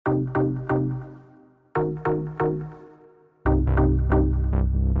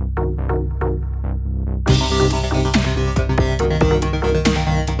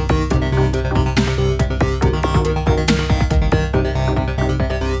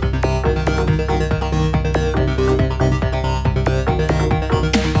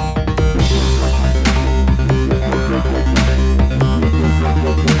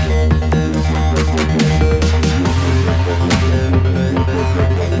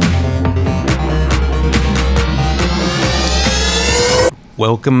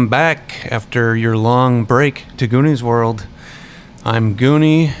Welcome back after your long break to Goonie's World. I'm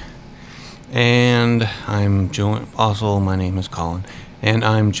Goonie, and I'm joined. Also, my name is Colin, and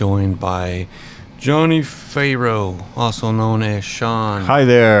I'm joined by Johnny Pharaoh, also known as Sean. Hi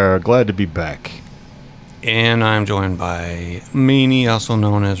there, glad to be back. And I'm joined by Meanie, also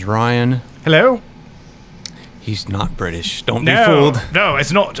known as Ryan. Hello. He's not British. Don't be fooled. No,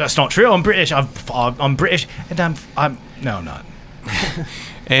 it's not. That's not true. I'm British. I'm British, and I'm. No, I'm not.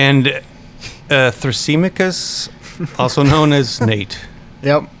 And Thrasymachus, also known as Nate.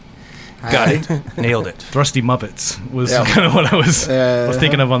 Yep. Got it. Nailed it. Thrusty Muppets was kind of what I was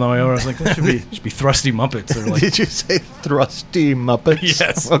thinking of on the way over. I was like, that should be Thrusty Muppets. Or like, Did you say thrusty Muppets?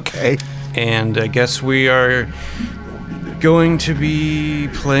 Yes. Okay. And I guess we are going to be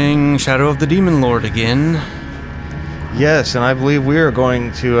playing Shadow of the Demon Lord again. Yes, and I believe we are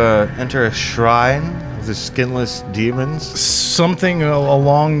going to enter a shrine of the skinless demons. something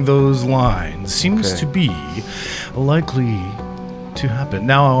along those lines seems to be likely to happen.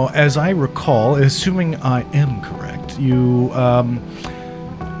 Now, as I recall, assuming I am correct, you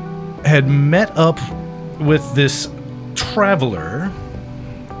had met up with this traveler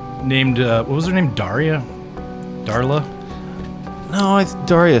named, what was her name? Darla? No,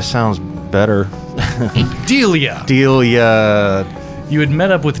 Daria sounds better. Delia! Delia. You had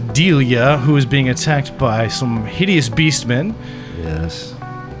met up with Delia, who was being attacked by some hideous beastmen. Yes.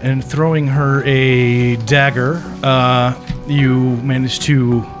 And throwing her a dagger, you managed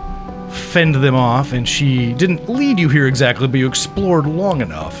to fend them off, and she didn't lead you here exactly, but you explored long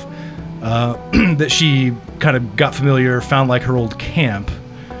enough that she kind of got familiar, found like her old camp,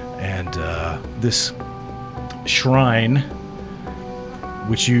 and this shrine,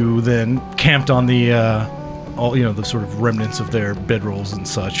 which you then camped on the all the sort of remnants of their bedrolls and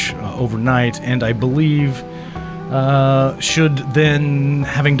such overnight, and I believe should then,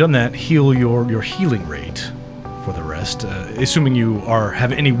 having done that, heal your healing rate for the rest. Assuming you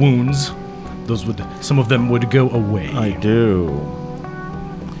have any wounds, some of them would go away. I do.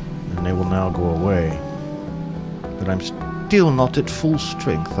 And they will now go away. But I'm still not at full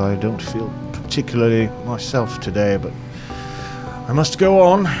strength. I don't feel particularly myself today, but I must go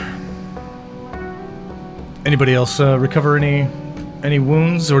on. Anybody else recover any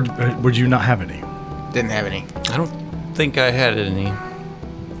wounds, or would you not have any? Didn't have any. I don't think I had any.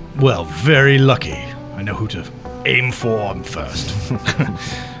 Well, very lucky. I know who to aim for first.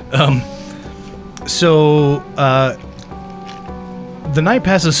 So the night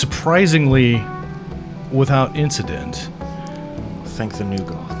passes surprisingly without incident. Thank the new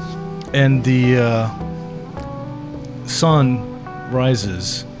gods. And the sun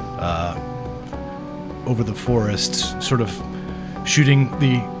rises over the forest, sort of shooting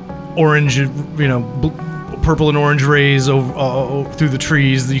the orange, purple and orange rays over through the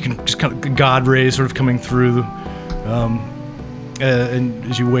trees. You can just kind of god rays sort of coming through. And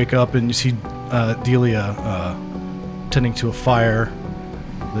as you wake up and you see Delia tending to a fire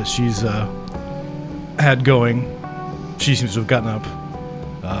that she's had going, she seems to have gotten up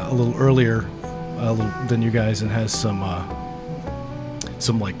a little earlier than you guys, and has some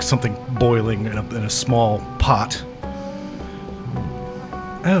something boiling in a small pot.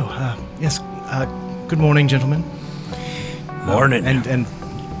 Yes. Good morning, gentlemen. Morning. And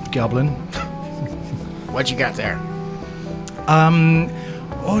Goblin. What you got there?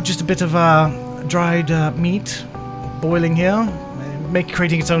 Just a bit of dried meat boiling here,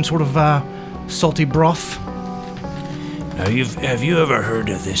 creating its own sort of salty broth. Now, have you ever heard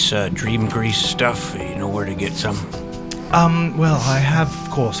of this dream grease stuff? You know where to get some? Well, I have,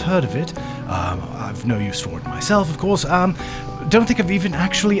 of course, heard of it. I've no use for it myself, of course. Don't think I've even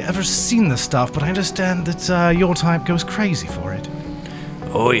actually ever seen the stuff, but I understand that your type goes crazy for it.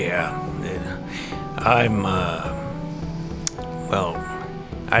 Oh, yeah. I'm, well,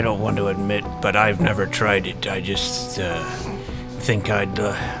 I don't want to admit, but I've never tried it. I just think I'd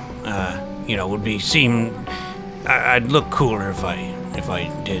I'd look cooler if I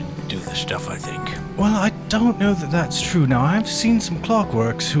did do the stuff, I think. Well, I don't know that that's true. Now, I've seen some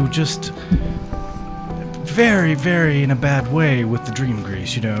clockworks who just very, very in a bad way with the dream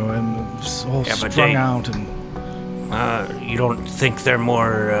grease, and all strung out and... you don't think they're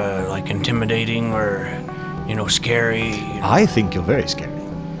more, intimidating or, scary? I think you're very scary.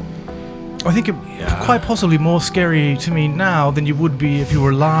 I think you're quite possibly more scary to me now than you would be if you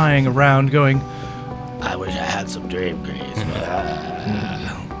were lying around going, I wish I had some dream grease.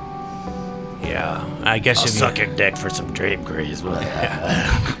 Yeah, I guess I'll if suck your dick for some dream grease. Well,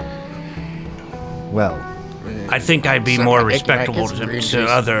 I think I'd be Suck more my dick and I respectable get some to dream grease.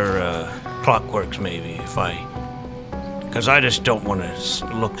 other clockworks, maybe, if I Because I just don't want to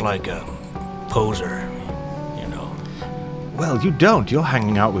look like a poser, you know. Well, you don't. You're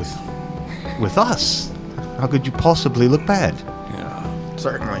hanging out with us. How could you possibly look bad? Yeah.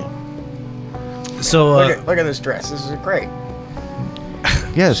 Certainly. So, Look at this dress. This is great.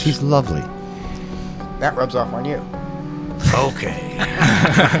 Yes, he's lovely. That rubs off on you. Okay.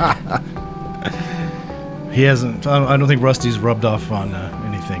 he hasn't. I don't think Rusty's rubbed off on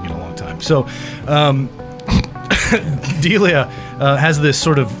anything in a long time. So, Delia has this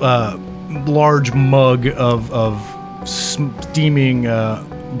sort of large mug of steaming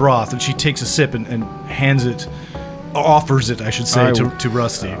broth, and she takes a sip and hands it, offers it, I should say, to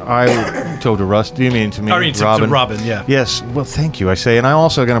Rusty. I told to Rusty. You mean to me, I mean, Robin? to Robin, yeah. Yes. Well, thank you. I say, and I'm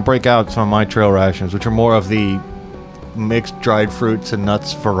also going to break out some of my trail rations, which are more of the mixed dried fruits and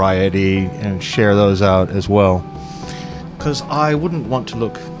nuts variety, and share those out as well. Because I wouldn't want to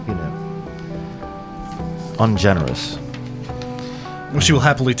look, ungenerous. Well, she will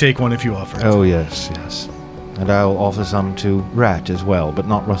happily take one if you offer it. Oh, yes. And I'll offer some to Rat as well, but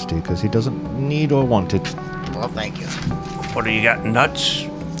not Rusty, because he doesn't need or want it. Well, thank you. What do you got? Nuts?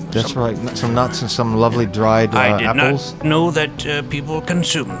 That's right. Some nuts and some lovely dried I did apples. not know that people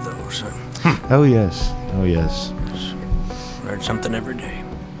consume those. Oh, yes. Learn something every day.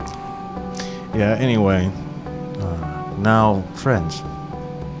 Yeah, anyway. Now, friends.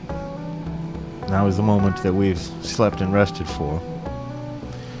 Now is the moment that we've slept and rested for.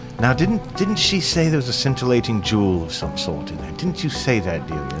 Now, didn't she say there was a scintillating jewel of some sort in there? Didn't you say that,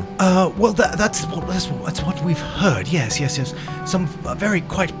 Delia? Well, that's what we've heard. Yes. Some very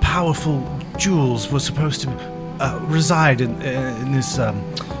quite powerful jewels were supposed to reside in this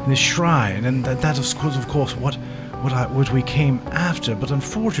shrine, and that is of course what we came after. But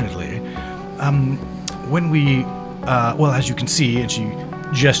unfortunately, when we as you can see, and she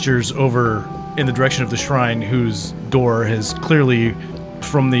gestures over in the direction of the shrine, whose door has clearly,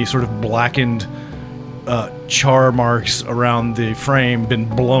 from the sort of blackened char marks around the frame, been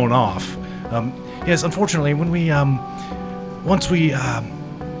blown off. Yes, unfortunately, when we once we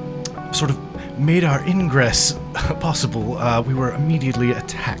sort of made our ingress possible, we were immediately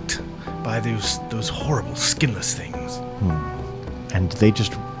attacked by those horrible skinless things. And they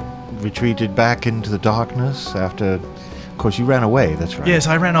just retreated back into the darkness after. Of course, you ran away. That's right. Yes,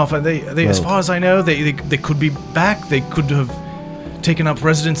 I ran off. And they as far as I know, they could be back. They could have taken up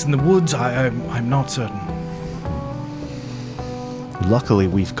residence in the woods. I'm not certain. Luckily,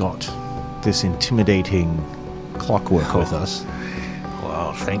 we've got this intimidating clockwork with us,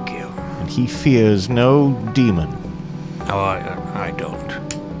 Well, thank you. and he fears no demon. No, I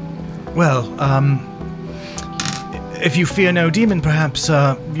don't. Well, if you fear no demon, perhaps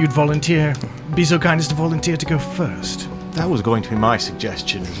you'd volunteer. Be so kind as to volunteer to go first. That was going to be my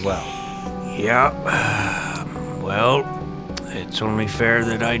suggestion as well. Yeah. Well, it's only fair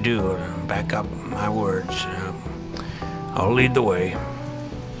that I do back up my words. I'll lead the way.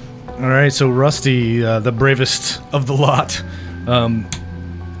 All right, so Rusty, the bravest of the lot,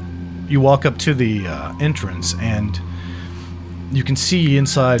 you walk up to the entrance, and you can see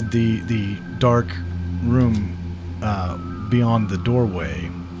inside the dark room beyond the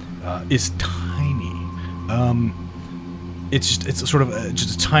doorway is tiny. It's sort of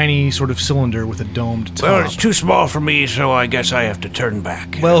just a tiny sort of cylinder with a domed top. Well, it's too small for me, so I guess I have to turn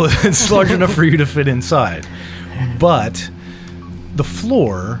back. Well, it's large enough for you to fit inside. But the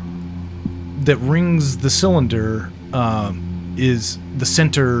floor that rings the cylinder is the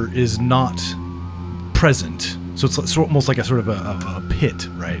center is not present. So it's almost like a sort of a pit,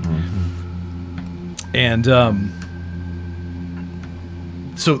 right? Mm-hmm. And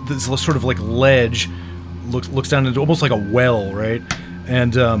so this sort of like ledge looks down into almost like a well, right?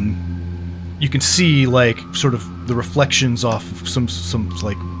 And you can see like sort of the reflections off of some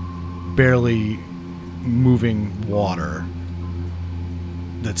like barely moving water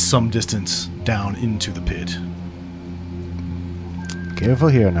that's some distance down into the pit. Careful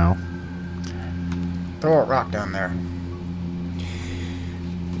here now. Throw a rock down there.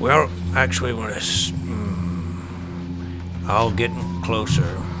 Well, actually, I'll get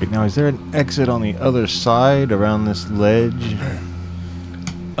closer. Wait, now, is there an exit on the other side around this ledge?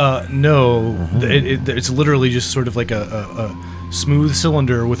 No. It's literally just sort of like a smooth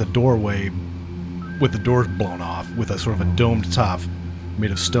cylinder with a doorway, with the door blown off, with a sort of a domed top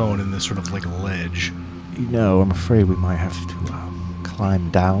made of stone and this sort of like a ledge. I'm afraid we might have to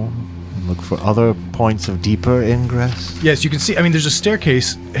climb down and look for other points of deeper ingress. Yes, you can see, I mean, there's a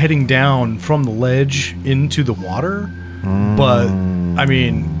staircase heading down from the ledge into the water, but, I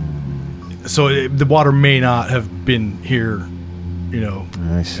mean, so the water may not have been here,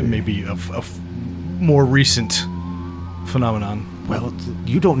 I see. maybe of more recent phenomenon. Well,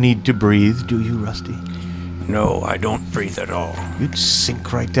 you don't need to breathe, do you, Rusty? No, I don't breathe at all. You'd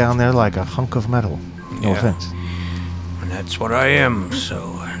sink right down there like a hunk of metal. No Yeah. offense. And that's what I am,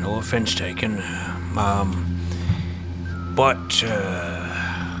 so no offense taken. But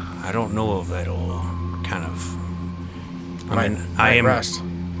I don't know if that'll kind of. Might rust.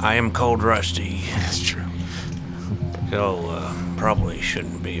 I am called Rusty, That's true. so probably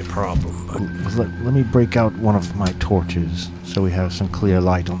shouldn't be a problem. But Let me break out one of my torches so we have some clear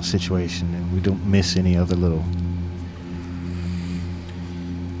light on the situation and we don't miss any other little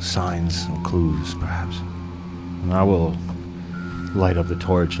signs or clues, perhaps. And I will light up the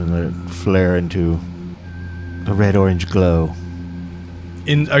torch and let it flare into a red-orange glow.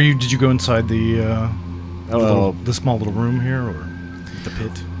 Did you go inside the Oh, the small little room here, or the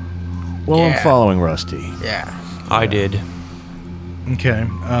pit? well, Yeah. I'm following Rusty. Yeah. I did. Okay.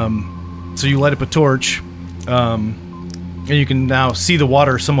 So you light up a torch, and you can now see the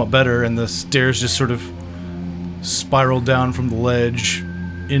water somewhat better, and the stairs just sort of spiral down from the ledge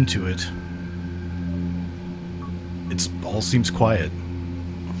into it. It all seems quiet.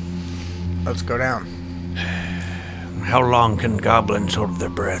 Let's go down. How long can goblins hold their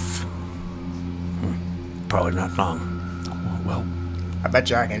breath? Probably not long. Well, I bet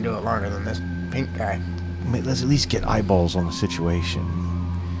you I can do it longer than this pink guy. let's at least get eyeballs on the situation.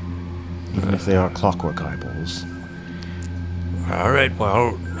 Even if they are clockwork eyeballs. All right,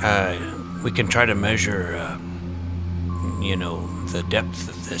 well, we can try to measure, the depth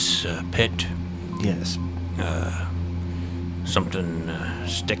of this pit. Yes. Something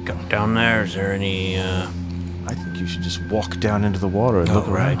stick up down there? Is there any? I think you should just walk down into the water and All look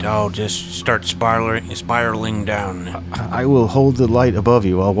right, around. I'll just start spiraling down. I will hold the light above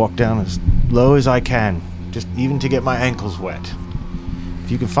you. I'll walk down as low as I can, just even to get my ankles wet.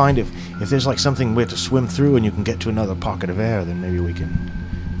 If you can find if there's like something we have to swim through and you can get to another pocket of air, then maybe we can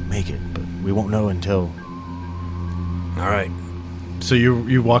make it. But we won't know until. All right. So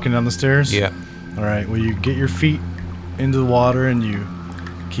you walking down the stairs? Yeah. All right. Well, you get your feet into the water and you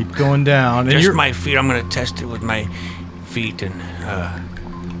keep going down. And Just my feet. I'm gonna test it with my feet and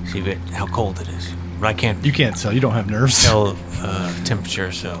see how cold it is. But I can't You can't tell. You don't have nerves. tell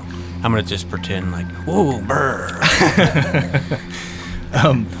temperature, so I'm gonna just pretend like, whoa, brr.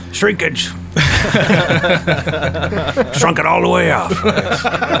 Shrinkage. Shrunk it all the way off.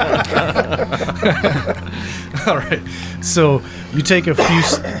 All right. So you take a few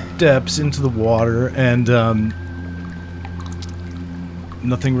steps into the water, and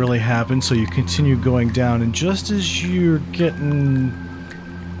nothing really happens. So you continue going down, and just as you're getting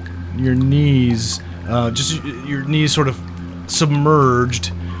your knees, your knees sort of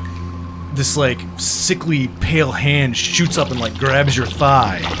submerged, this like sickly pale hand shoots up and like grabs your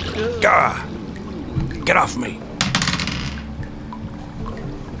thigh. Gah! Get off me.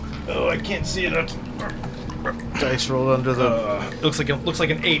 Oh, I can't see it. Dice roll under the. It looks like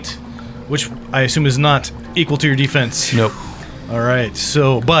an 8, which I assume is not equal to your defense. Nope. All right.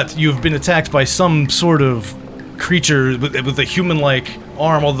 So, but you've been attacked by some sort of creature with a human-like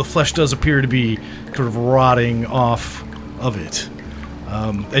arm. Although the flesh does appear to be sort of rotting off of it,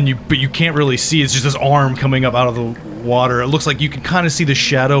 but you can't really see. It's just this arm coming up out of the water. It looks like you can kind of see the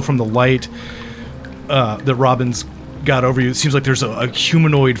shadow from the light that Robin's got over you. It seems like there's a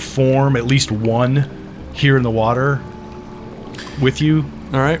humanoid form, at least one, here in the water with you.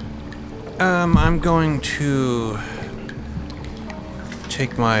 All right. I'm going to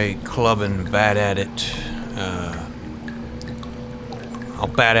take my club and bat at it. I'll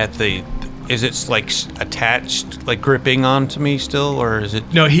bat at the. Is it like attached, like gripping onto me still, or is it?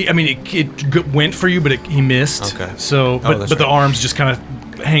 No, it went for you, but he missed. Okay. So, but that's the right. arm's just kind of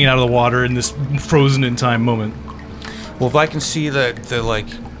hanging out of the water in this frozen in time moment. Well, if I can see the like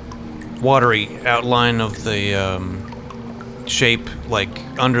watery outline of the shape, like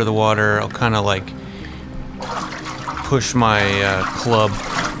under the water, I'll kind of like push my club,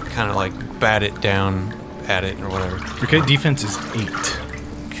 kind of like bat it down at it or whatever. Okay, defense is 8.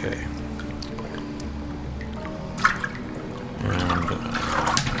 Okay. And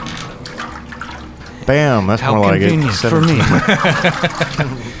Bam! That's how more like it. convenient for me.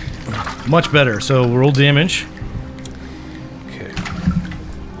 Much better. So roll damage. Okay.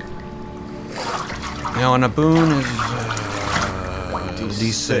 Now, and a boon is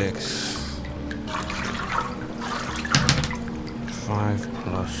D6. 5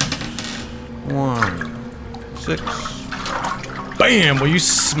 plus 1. 6. Bam! Well, you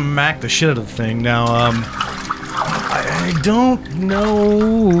smack the shit out of the thing. Now, I don't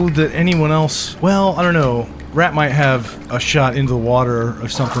know that anyone else. Well, I don't know. Rat might have a shot into the water or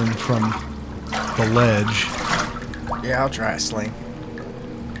something from the ledge. Yeah, I'll try a sling.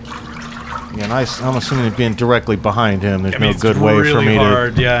 Yeah, and I'm assuming that being directly behind him, there's I mean, no good it's way really for me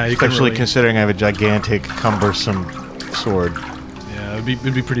hard. to... Yeah, you can especially really, considering I have a gigantic, cumbersome sword. Yeah,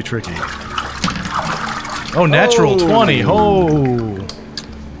 it'd be pretty tricky. Oh, natural 20. Oh.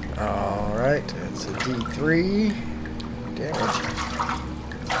 All right, it's a D3 damage.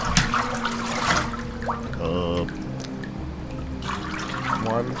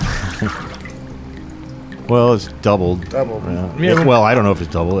 One. Well, it's doubled. Doubled. Yeah, Well, I don't know if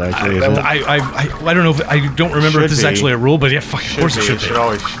it's doubled, actually. is it? I don't know if I don't remember if Should this is be. actually a rule, but yeah, fuck, of course it should It be. should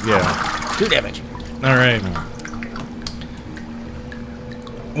always... Yeah. 2 damage. All right.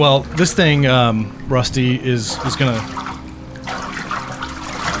 Well, this thing, Rusty, is gonna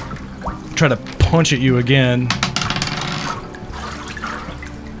try to punch at you again.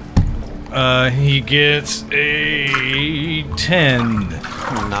 He gets a 10.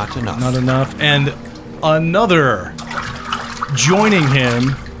 Not enough. Not enough. And another joining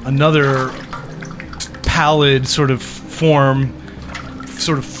him, another pallid sort of form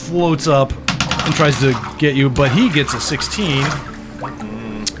sort of floats up and tries to get you, but he gets a 16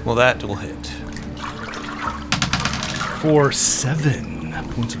 Well, that will hit. for 7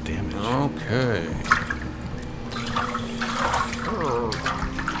 points of damage. Okay.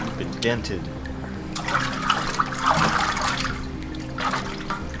 Been dented.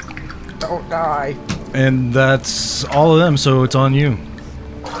 Don't die. And that's all of them, so it's on you.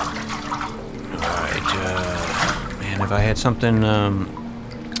 Alright, man, if I had something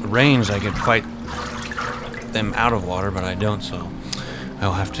ranged, I could fight them out of water, but I don't, so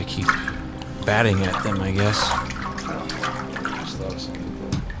I'll have to keep batting at them, I guess.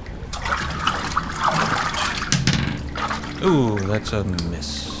 Ooh, that's a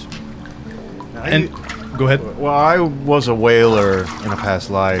miss. And go ahead. Well, I was a whaler in a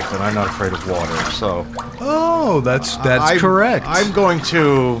past life, and I'm not afraid of water, so... Oh, that's I'm- correct. I'm going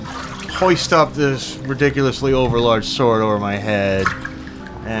to hoist up this ridiculously overlarge sword over my head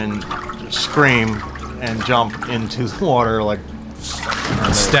and scream and jump into the water like...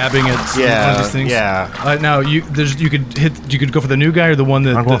 stabbing at one Yeah, of these things. yeah. Now you could go for the new guy or the one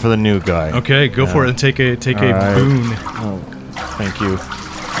that. I'm going for the new guy. Okay, go for it and take a Alright. boon. Oh, thank you.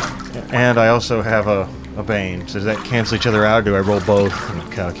 And I also have a bane. So does that cancel each other out, or do I roll both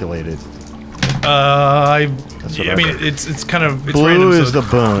and calculate it? What I mean, did. it's kind of it's Blue random, is so the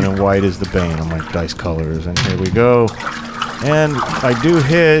boon and white is the bane on my dice colors. And here we go. And I do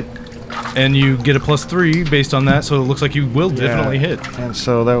hit. and you get a +3 based on that, so it looks like you will definitely hit. And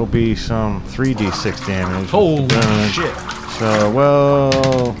so that will be some 3d6 damage. Holy Boon. shit! So, well,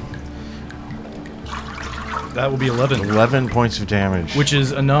 That will be 11, 11 points of damage. which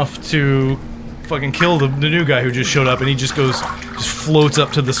is enough to fucking kill the new guy who just showed up, and he just floats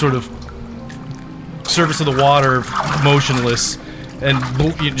up to the sort of surface of the water, motionless, and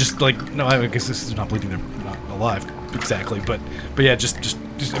you just like no, I guess this is not bleeding. They're not alive exactly, but yeah, just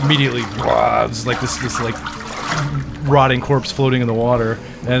immediately, it's like this like rotting corpse floating in the water.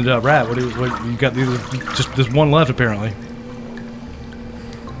 And Rat, what you got? Just there's one left apparently.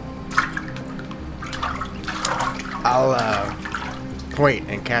 I'll point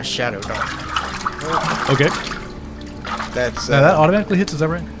and cast Shadow Dart. Okay, That's now that automatically hits. Is that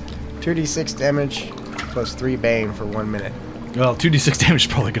right? 2d6 damage plus 3 bane for 1 minute. Well, 2d6 damage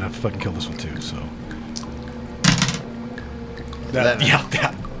is probably gonna fucking kill this one too. So.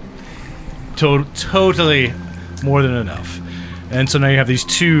 Yeah. Totally more than enough. And so now you have these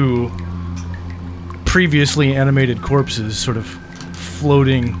two previously animated corpses sort of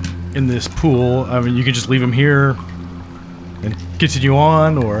floating in this pool. I mean, you can just leave them here and continue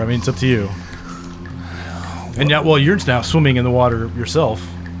on, or, I mean, it's up to you. And now, well, you're now swimming in the water yourself.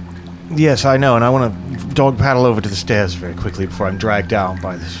 Yes, I know, and I want to dog paddle over to the stairs very quickly before I'm dragged down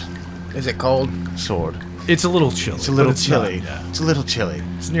by this Is it cold? sword. It's a little chilly. It's a little but it's chilly. not, yeah. It's a little chilly.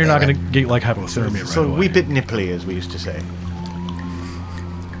 You're not going to get, like, hypothermia So right a away. wee bit nipply, as we used to say.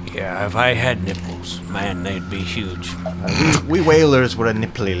 Yeah, if I had nipples, man, they'd be huge. We whalers were a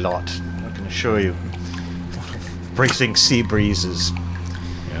nipply lot, I can assure you. Bracing sea breezes.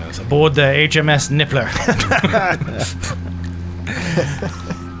 Yes, aboard the HMS Nippler.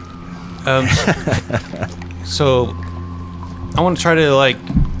 So, I want to try to, like,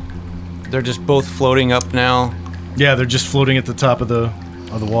 they're just both floating up now. Yeah, they're just floating at the top of the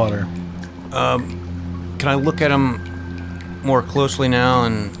water. Can I look at them more closely now,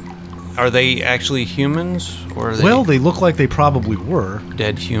 and are they actually humans, or are they Well, they look like they probably were.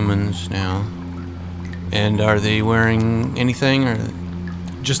 dead humans now? And are they wearing anything, or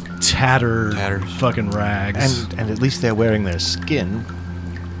Just tattered Tatters. fucking rags. And at least they're wearing their skin.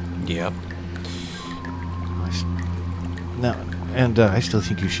 yep? No, and I still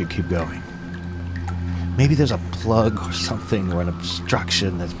think you should keep going. Maybe there's a plug or something, or an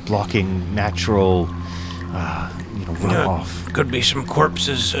obstruction that's blocking natural, runoff. Could be some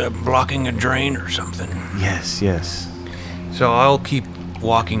corpses blocking a drain or something. Yes. So I'll keep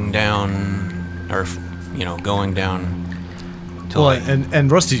walking down, or going down. Till Well,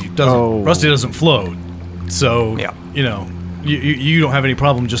 and Rusty doesn't float, so Yeah. You don't have any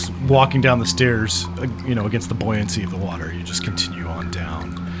problem just walking down the stairs, against the buoyancy of the water. You just continue on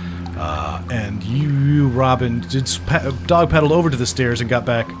down. And you, Robin, dog paddled over to the stairs and got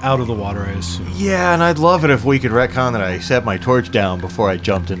back out of the water, I assume. Yeah, and I'd love it if we could retcon that I set my torch down before I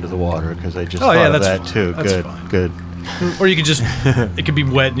jumped into the water, because I just thought of that fine. too. That's Good, fine. good. Or you could just, it could be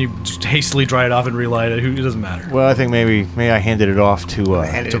wet and you just hastily dry it off and relight it. It doesn't matter. Well, I think maybe I handed it off to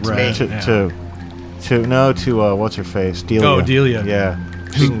Handed it to Red. me. to what's her face, Delia. Oh, Delia. Yeah,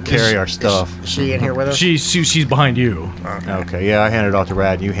 she can carry our stuff. Is she in here with us? She's behind you. Okay, yeah, I handed it off to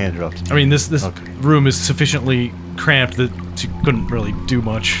Rad, and you handed it off to. I mean, this Okay. room is sufficiently cramped that she couldn't really do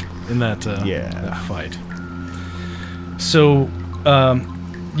much in that, that fight. So,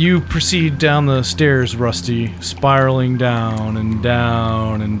 you proceed down the stairs, Rusty, spiraling down and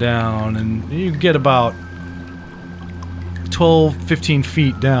down and down, and you get about 12, 15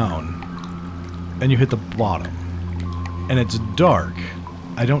 feet down, and you hit the bottom. And it's dark.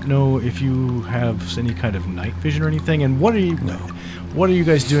 I don't know if you have any kind of night vision or anything, and what are you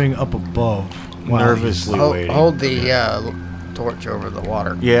guys doing up above? Nervously waiting. Hold the torch over the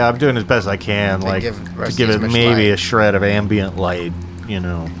water. Yeah, I'm doing as best I can, To like give to Rusty give as it much maybe light. a shred of ambient light.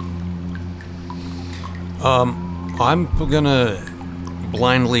 I'm gonna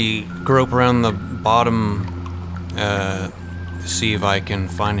blindly grope around the bottom, see if I can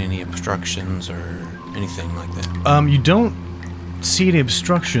find any obstructions or anything like that. You don't see any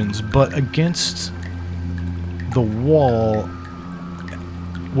obstructions, but against the wall,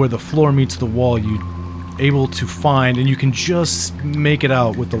 where the floor meets the wall, you able to find, and you can just make it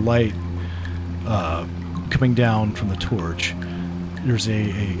out with the light coming down from the torch. There's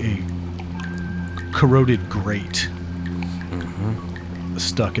a corroded grate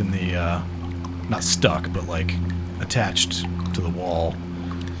stuck in the, not stuck, but like attached to the wall,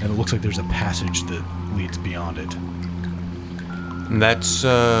 and it looks like there's a passage that leads beyond it. And that's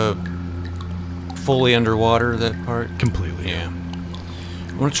fully underwater, that part? Completely. Yeah.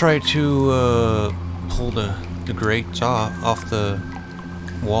 I'm gonna try to pull the grates off the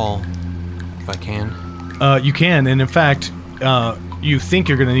wall, if I can. You can, and in fact, you think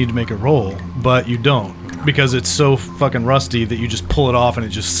you're going to need to make a roll, but you don't, because it's so fucking rusty that you just pull it off and it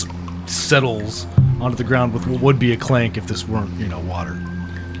just settles onto the ground with what would be a clank if this weren't, water.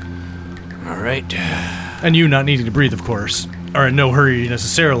 All right. And you not needing to breathe, of course, are in no hurry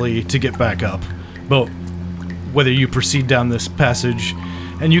necessarily to get back up. But whether you proceed down this passage,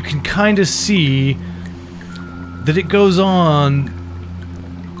 and you can kind of see that it goes on,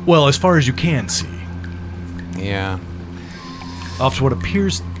 well, as far as you can see, Yeah. off to what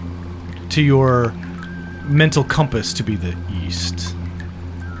appears to your mental compass to be the east.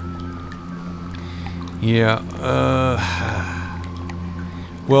 Yeah.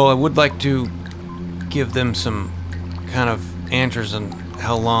 Well, I would like to give them some kind of answers on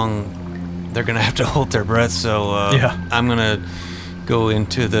how long they're gonna have to hold their breath. So Yeah. I'm gonna go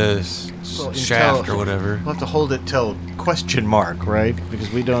into the shaft or whatever. We'll have to hold it till question mark, right?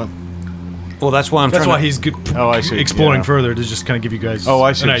 Because we don't. Well, that's why I'm That's trying why to. he's Oh, I see, exploring yeah. further to just kind of give you guys Oh,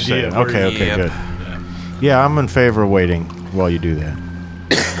 I see an what you're idea. saying. of where Okay, Yep. good. Yeah. Yeah, I'm in favor of waiting while you do that.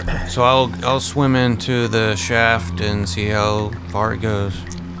 So I'll swim into the shaft and see how far it goes,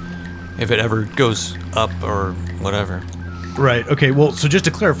 if it ever goes up or whatever. Right. Okay. Well, so just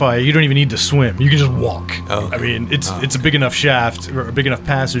to clarify, you don't even need to swim. You can just walk. Oh, okay. I mean, it's a big enough shaft or a big enough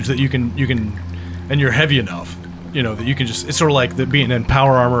passage that you can, and you're heavy enough, that you can just. It's sort of like being in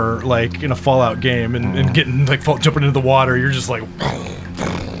power armor, like in a Fallout game, and getting like jumping into the water. You're just like,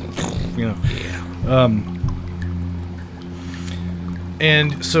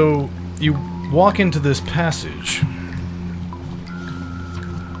 And so you walk into this passage,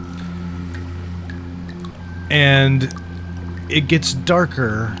 and it gets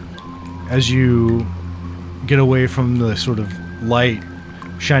darker as you get away from the sort of light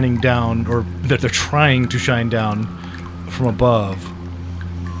shining down, or that they're trying to shine down from above.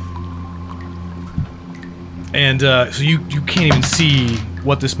 And so you can't even see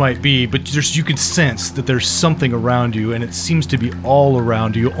what this might be, but you can sense that there's something around you, and it seems to be all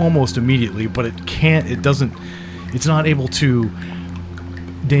around you almost immediately, but it's not able to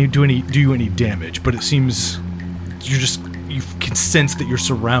do you any damage, but it seems you can sense that you're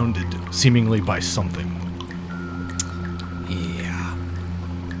surrounded seemingly by something.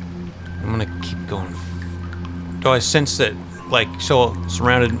 do I sense that, like, so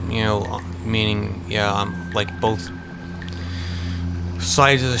surrounded, meaning, I'm like both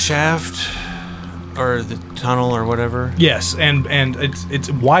sides of the shaft or the tunnel or whatever? Yes, and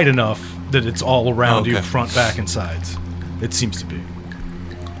it's wide enough that it's all around you, Okay. front, back, and sides. It seems to be.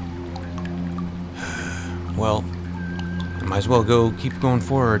 Well, I might as well keep going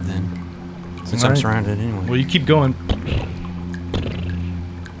forward then, since I'm Alright. surrounded anyway. Well, you keep going.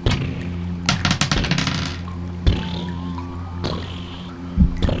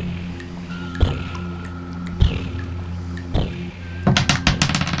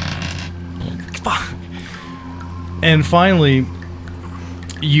 Fuck. And finally,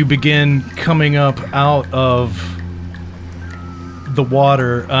 you begin coming up out of the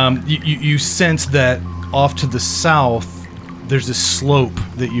water. You sense that off to the south, there's a slope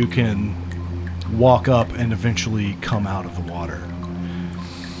that you can walk up and eventually come out of the water.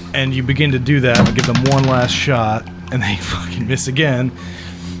 And you begin to do that. I'll give them one last shot, and they fucking miss again.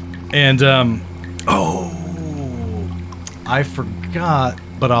 And, I forgot,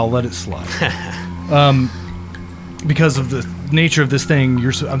 but I'll let it slide. Because of the nature of this thing,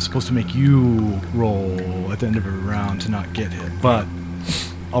 I'm supposed to make you roll at the end of every round to not get hit. But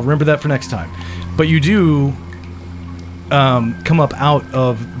I'll remember that for next time. But you do come up out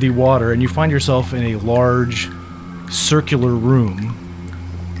of the water, and you find yourself in a large circular room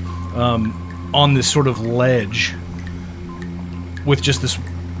on this sort of ledge with just this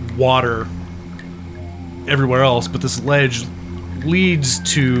water everywhere else. But this ledge leads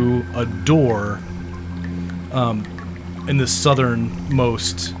to a door in the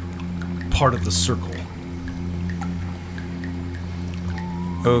southernmost part of the circle.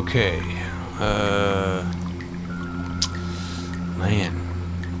 Okay. Man.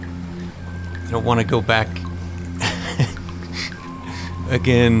 I don't want to go back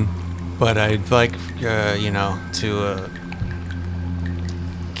again, but I'd like, to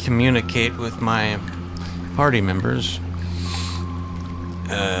communicate with my party members.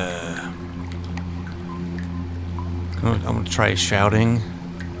 I'm going to try shouting.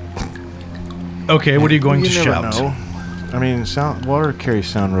 Okay, what are you going to You never shout? know. I mean, water carries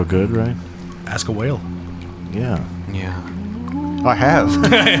sound real good, right? Ask a whale. Yeah. Yeah. I have.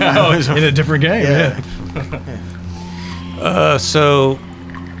 In a different game, yeah. So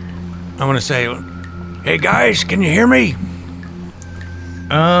I'm going to say, hey guys, can you hear me?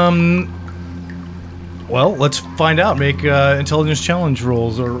 Well, let's find out. Make intelligence challenge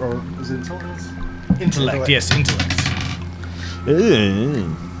rolls, or is it intelligence? Intellect. Yes, intellect.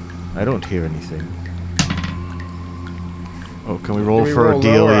 I don't hear anything. Oh, can we roll Do we for roll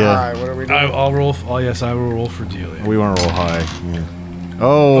low or Delia? high? What are we doing? I'll roll. Yes, I will roll for Delia. We want to roll high. Yeah.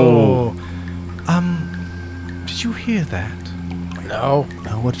 Oh. Did you hear that? No.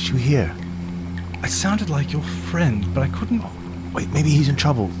 No, what did you hear? It sounded like your friend, but I couldn't Wait, maybe he's in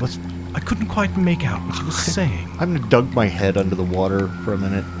trouble. quite make out what he was saying. I'm gonna dunk my head under the water for a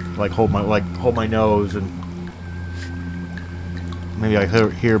minute, hold my nose, and maybe I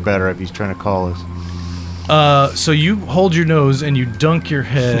hear better if he's trying to call us. So you hold your nose and you dunk your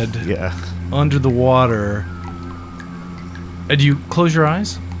head Yeah. under the water. And do you close your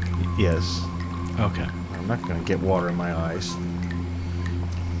eyes? Yes. Okay. I'm not gonna get water in my eyes.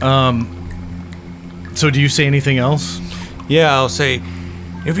 So do you say anything else? Yeah, I'll say,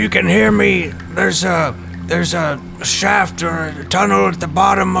 if you can hear me, there's a shaft or a tunnel at the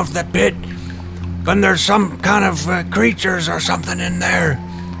bottom of the pit, and there's some kind of creatures or something in there.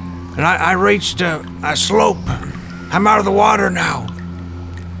 And I reached a slope. I'm out of the water now.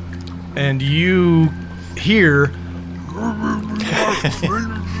 And you hear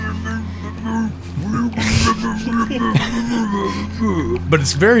but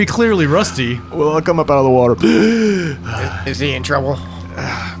it's very clearly Rusty. Well, I'll come up out of the water. Is he in trouble?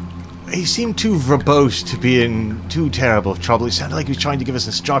 He seemed too verbose to be in too terrible of trouble. It sounded like he was trying to give us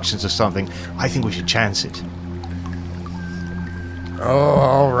instructions or something. I think we should chance it. Oh,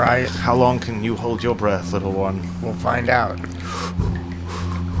 all right. How long can you hold your breath, little one? We'll find out.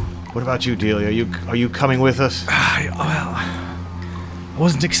 What about you, Delia? Are you coming with us? I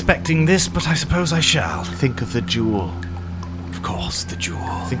wasn't expecting this, but I suppose I shall. Think of the jewel. Of course, the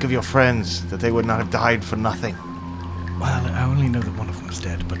jewel. Think of your friends, that they would not have died for nothing. Well, I only know that one of them's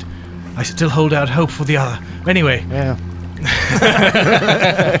dead, but I still hold out hope for the other. Anyway, Yeah.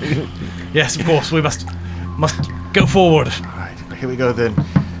 yes, of course, we must go forward. All right, here we go then.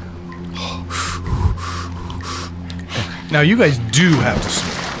 Now, you guys do have to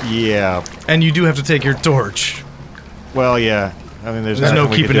swim, Yeah. and you do have to take your torch. Well, yeah. I mean, there's There's no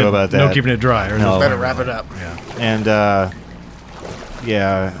nothing we can keeping do it about that. no keeping it dry. Or No. Better wrap it up. And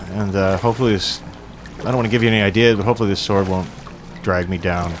hopefully this I don't want to give you any ideas, but hopefully this sword won't drag me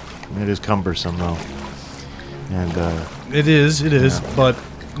down. It is cumbersome, though. And, It is, but,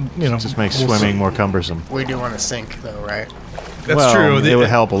 you know. it just makes we'll swimming see. more cumbersome. We do want to sink, though, right? That's well, true. It would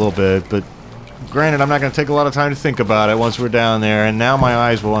help a little bit, but granted, I'm not going to take a lot of time to think about it once we're down there, and now my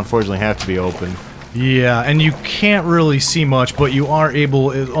eyes will unfortunately have to be open. Yeah, and you can't really see much, but you are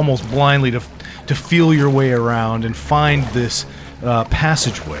able, almost blindly, to feel your way around and find this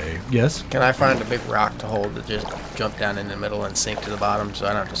passageway. Yes? Can I find a big rock to hold to just jump down in the middle and sink to the bottom so I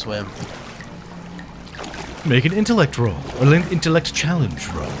don't have to swim? Make an intellect roll, or an intellect challenge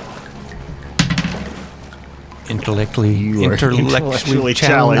roll. Intellectually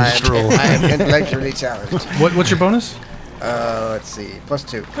challenged. I am intellectually challenged. What's your bonus? Let's see.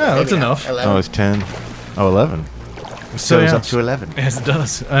 +2. Yeah, that's enough. 11. Oh, it's 10. Oh, 11. So Goes yeah, up to 11. Yes, it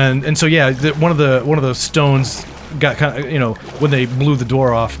does. And so yeah, one of the stones got kind of, you know, when they blew the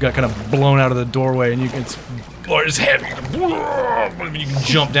door off, got kind of blown out of the doorway, and it's heavy. You can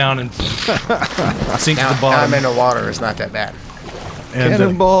jump down and sink to the Now I'm bottom. in the water. It's not that bad. And,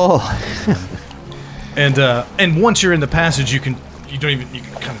 Cannonball! and once you're in the passage, you can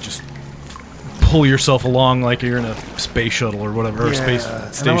kind of just pull yourself along like you're in a space shuttle or whatever, or space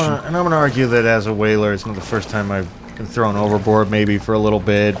station. And I'm going to argue that as a whaler, it's not the first time I've been thrown overboard, maybe for a little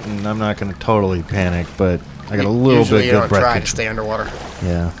bit, and I'm not going to totally panic, but I got a little Usually bit you good don't breath try to control. stay underwater.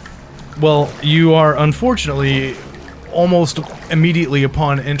 Yeah. Well, you are unfortunately almost immediately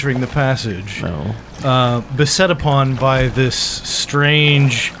upon entering the passage, No. beset upon by this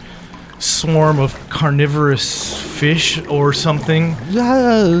strange swarm of carnivorous fish or something.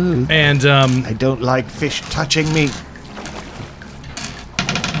 And I don't like fish touching me.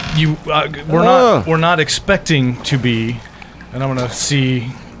 we're not expecting to be, and I'm gonna see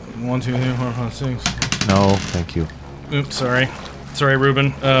 1, 2, 3, 4, 5, 6. No, thank you. Oops, sorry,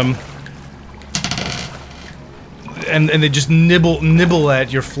 Ruben. And they just nibble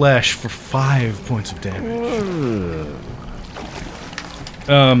at your flesh for 5 points of damage.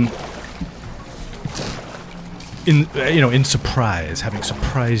 In surprise, having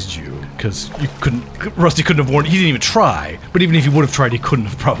surprised you, because Rusty couldn't have warned. He didn't even try, but even if he would have tried, he couldn't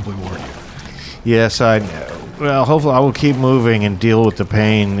have probably warned you. Yes, I know. Well, hopefully I will keep moving and deal with the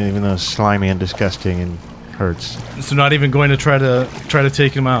pain, even though it's slimy and disgusting and hurts. So not even going to try to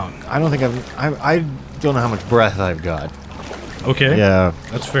take him out. I don't think I don't know how much breath I've got. Okay. Yeah,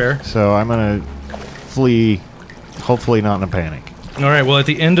 That's fair. so I'm gonna flee, hopefully not in a panic. All right. Well, at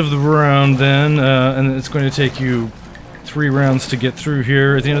the end of the round, then, and it's going to take you 3 rounds to get through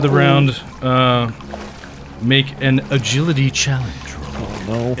here. At the end of the round, make an agility challenge roll. Oh,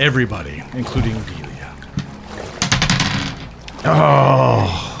 no. Everybody, including Delia.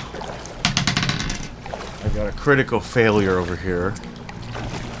 I've got a critical failure over here.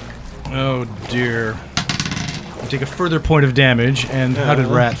 Oh dear. You take a further point of damage. And how did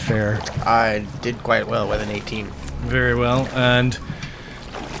Rat fare? I did quite well with an 18. Very well. And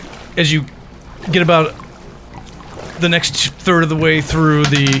as you get about the next third of the way through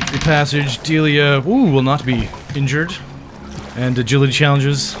the passage, Delia will not be injured. And agility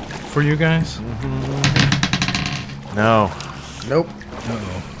challenges for you guys. No. Nope.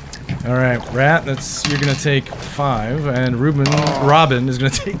 All right, Rat. You're gonna take 5, and Robin is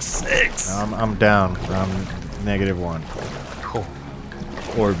gonna take 6. I'm down. I'm -1.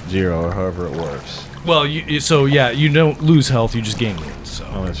 Or 0, or however it works. Well, you don't lose health; you just gain wounds. So.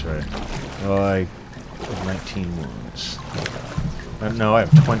 Oh, that's right. Well, I have 19 wounds. No, I have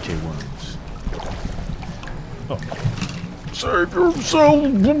 20 wounds. Oh. Save yourself!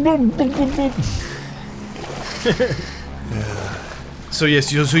 So yes,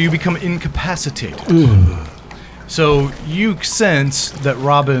 so you become incapacitated. So you sense that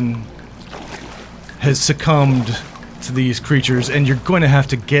Robin has succumbed to these creatures, and you're going to have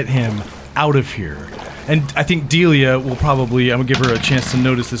to get him out of here. And I think Delia will probably, I'm going to give her a chance to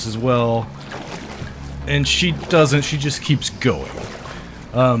notice this as well. And she doesn't, she just keeps going.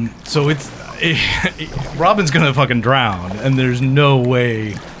 So Robin's going to fucking drown, and there's no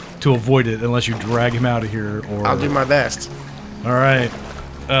way to avoid it unless you drag him out of here. Or I'll do my best. All right.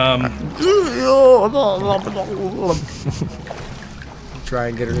 Try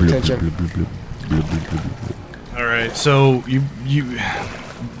and get her attention. All right. So you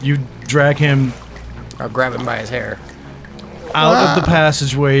drag him I'll grab him by his hair. out of the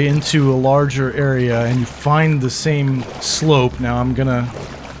passageway into a larger area, and you find the same slope. Now I'm gonna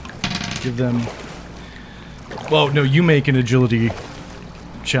give them. Well, no, you make an agility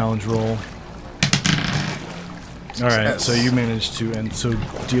challenge roll. All right, so you managed to, and so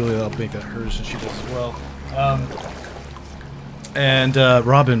Delia, I'll make that hers, and she does as well. And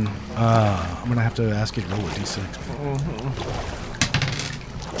Robin, I'm gonna have to ask you to roll a d6.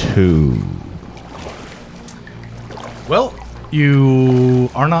 2. Well, you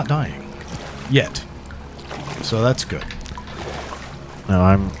are not dying yet, so that's good. No,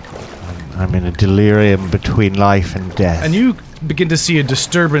 I'm in a delirium between life and death. And you begin to see a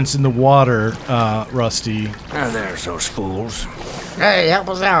disturbance in the water, Rusty. Ah, there's those fools. Hey, help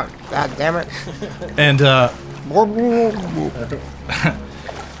us out! God damn it! And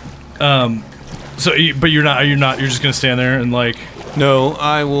but you're not. You're just gonna stand there and like. No,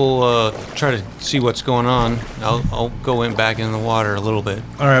 I will try to see what's going on. I'll go back in the water a little bit.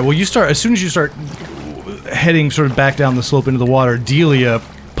 All right. Well, you start as soon as you start heading sort of back down the slope into the water. Delia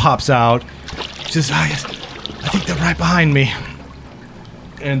pops out. She says, I think they're right behind me.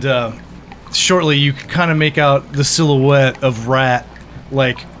 And shortly, you can kind of make out the silhouette of Rat,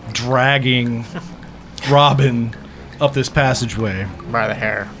 like dragging Robin up this passageway By the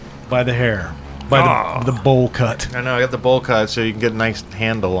hair. by the hair, by the bowl cut. I know, I got the bowl cut so you can get a nice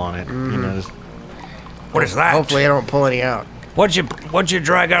handle on it. You know, just, What is that? Hopefully I don't pull any out. What'd you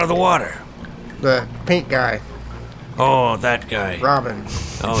drag out of the water? The pink guy, Oh, that guy. Robin.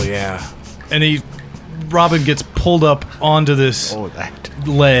 Oh, yeah. And Robin gets pulled up onto this that.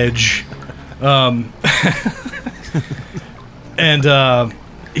 ledge, and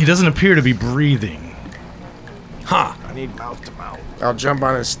he doesn't appear to be breathing. Huh. I need mouth to mouth. I'll jump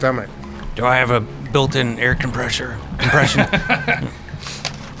on his stomach. Do I have a built-in air compression?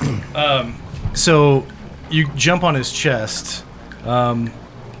 So you jump on his chest. Robin,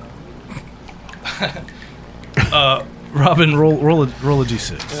 roll a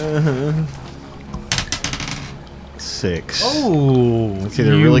d6. 6. Oh, It's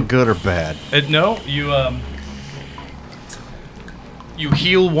either really good or bad. No, you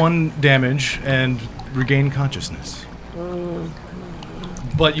heal 1 damage and regain consciousness.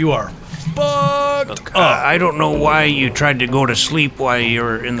 But you are fucked up. I don't know why you tried to go to sleep while you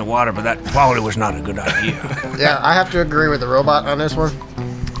were in the water, but that probably was not a good idea. Yeah, I have to agree with the robot on this one.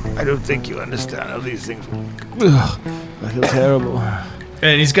 I don't think you understand how these things work. I feel terrible.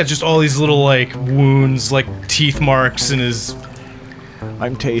 And he's got just all these little like wounds, like teeth marks in his.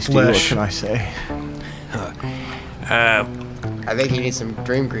 I'm tasty, Flesh. what can I say? I think he needs some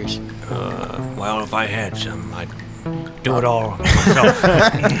dream grease. Well, if I had some, I'd do it all myself.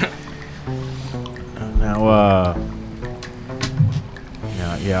 Now,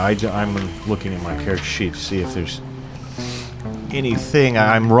 I'm looking at my character sheet to see if there's anything.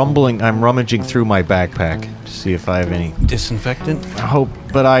 I'm rummaging through my backpack to see if I have any. Disinfectant? I hope,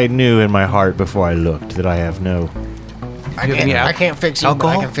 but I knew in my heart before I looked that I have no. I can't fix you, but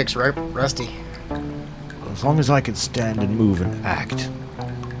I alcohol? can fix Rusty. As long as I can stand and move and act,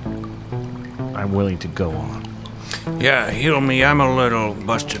 I'm willing to go on. Yeah, heal me. I'm a little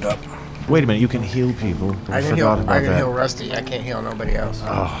busted up. Wait a minute, you can heal people. I can forgot about that. heal Rusty. I can't heal nobody else.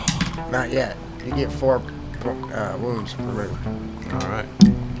 Oh, Not yet. You get 4 wounds removed. All right.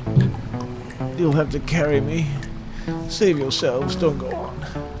 you'll have to carry me. Save yourselves. Don't go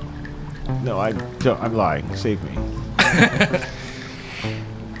on. No, I'm lying. Save me.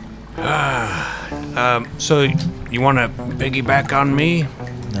 So you want to piggyback on me?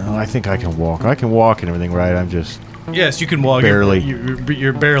 No, I think I can walk. I can walk and everything, right? I'm just. Yes, you can walk. Barely.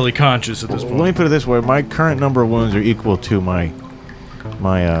 You're barely conscious at this point. Let me put it this way: my current number of wounds are equal to my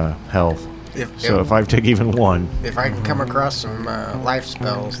health. So if I take even one, If I can come across some life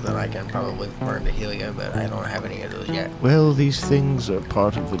spells, then I can probably learn to heal you, but I don't have any of those yet. well, these things are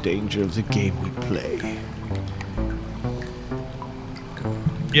part of the danger of the game we play.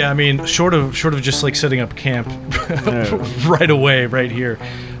 Yeah, I mean, short of just like setting up camp right away, right here,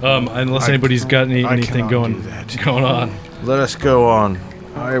 unless anybody's got anything cannot going do that. going on. Let us go on.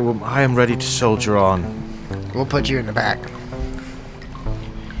 I am ready to soldier on. We'll put you in the back.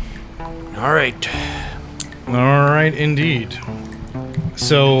 All right. All right, indeed.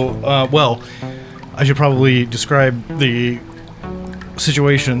 So, well, I should probably describe the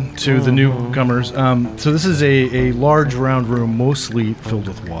situation to the newcomers. So this is a large round room, mostly filled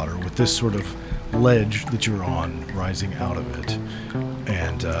with water, with this sort of ledge that you're on rising out of it,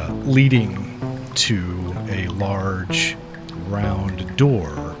 and leading to a large round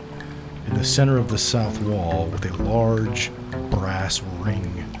door in the center of the south wall with a large brass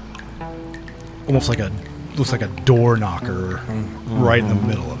ring. Almost like looks like a door knocker right in the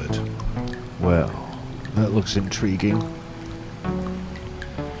middle of it. Well, that looks intriguing.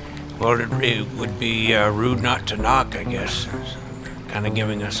 Well, it would be rude not to knock, I guess. Kind of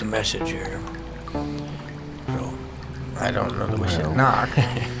giving us a message here. So, I don't know that we should knock.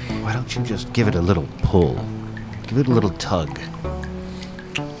 Why don't you just give it a little pull? Give it a little tug.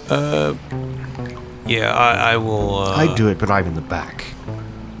 Yeah, I will. I do it, but I'm in the back.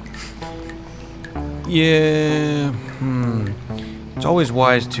 Yeah. It's always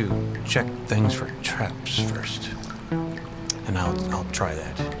wise to check things for traps first, and I'll try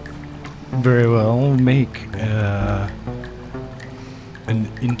that. Very well. Make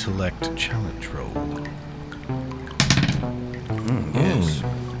an intellect challenge roll. Yes.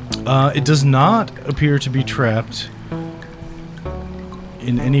 It does not appear to be trapped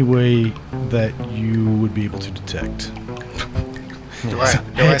in any way that you would be able to detect. Do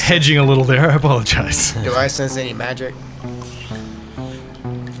I Hedging a little there, I apologize. do I sense any magic?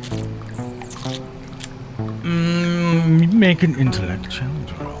 Make an intellect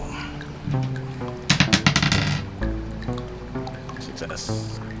challenge roll.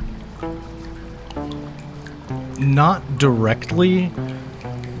 Success. Not directly,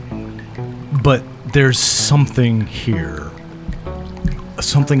 but there's something here.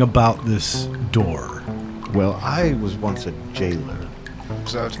 Something about this door. Well, I was once a jailer.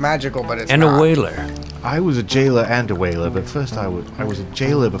 So it's magical, but it's And not. a whaler. I was a jailer and a whaler, but first I was a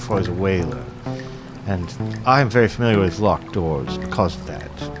jailer before I was a whaler. And I'm very familiar with locked doors because of that.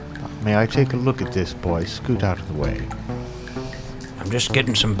 May I take a look at this, boy? Scoot out of the way. I'm just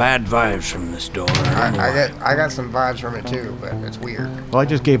getting some bad vibes from this door. I got some vibes from it too, but it's weird. Well, I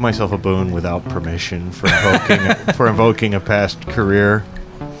just gave myself a boon without permission for invoking a past career.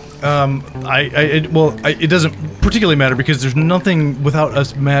 It doesn't particularly matter because there's nothing without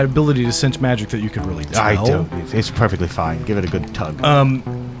us ability to sense magic that you could really tell. I don't. It's perfectly fine. Give it a good tug.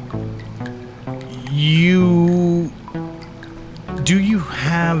 Do you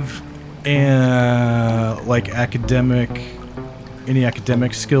have any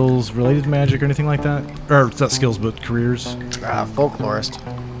academic skills related to magic or anything like that? Or it's not skills, but careers? Folklorist.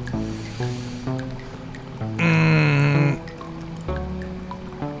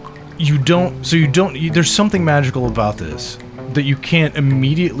 You don't. There's something magical about this that you can't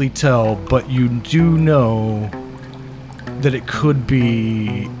immediately tell, but you do know that it could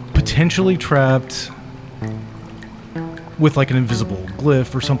be potentially trapped with like an invisible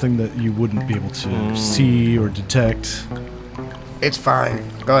glyph or something that you wouldn't be able to see or detect. It's fine.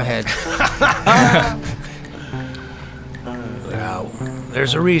 Go ahead. Well,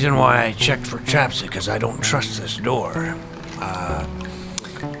 there's a reason why I checked for traps, because I don't trust this door.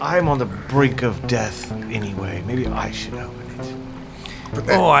 I'm on the brink of death anyway. Maybe I should open it.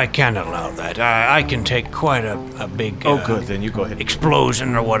 Oh, I can't allow that. I can take quite a big Good. Then you go ahead.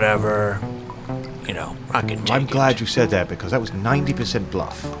 explosion or whatever. You know, I can take I'm it. glad you said that because that was 90%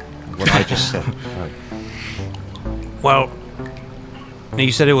 bluff. What I just said. Well,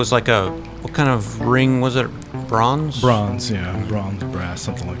 You said it was like what kind of ring was it? Bronze? Bronze, brass,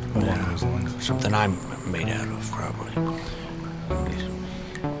 something like along those lines. something I'm made out of, probably.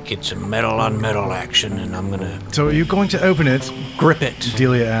 Get some metal on metal action, and I'm gonna So are you going to open it? Grip it.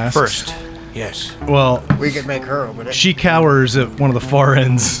 Delia asks. first. Yes. Well, We could make her open it. she cowers at one of the far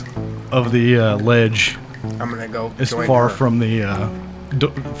ends of the ledge, I'm gonna go as join far her. from the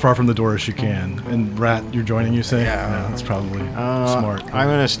door as she can. And Rat, you're joining, you say? Yeah. That's probably smart. I'm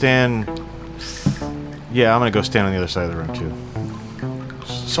gonna stand. Yeah, I'm gonna go stand on the other side of the room too.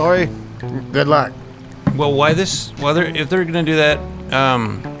 Sorry. Good luck. Well, if they're gonna do that,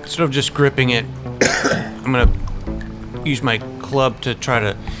 instead of just gripping it, I'm gonna use my club to try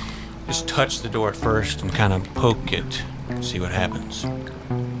to just touch the door at first and kind of poke it, see what happens.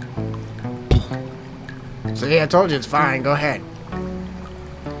 See, I told you it's fine. Go ahead.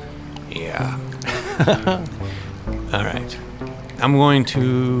 Yeah. All right. I'm going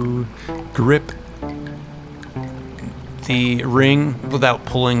to grip the ring without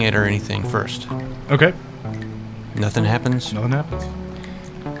pulling it or anything first. Okay. Nothing happens. Nothing happens.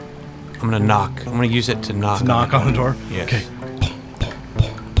 I'm gonna knock. I'm gonna use it to knock. To knock on the door? Yes. Okay.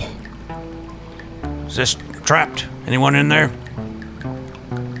 Is this trapped? Anyone in there?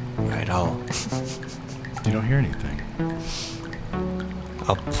 Right. I'll You don't hear anything.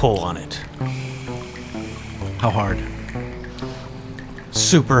 pull on it. How hard?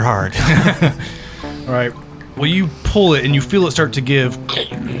 Super hard. All right. Well, you pull it and you feel it start to give,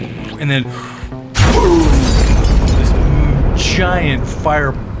 and then this giant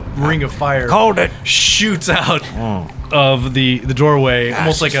ring of fire Called it. shoots out of the doorway,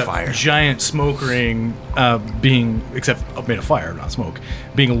 almost like a fire. giant smoke ring, except made of fire, not smoke,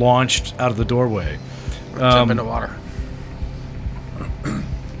 being launched out of the doorway. Jump into water.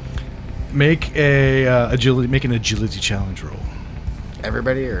 Make an agility challenge roll.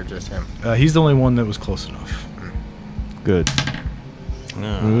 Everybody or just him? He's the only one that was close enough. Good.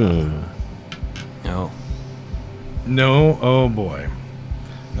 No. No. Oh boy.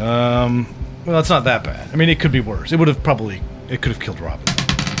 Well, it's not that bad. I mean, it could be worse. It could have killed Robin.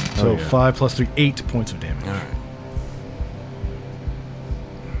 So 5 plus 3, 8 points of damage. All right.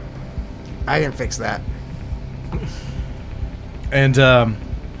 I can fix that. And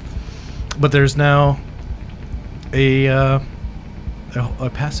but there's now a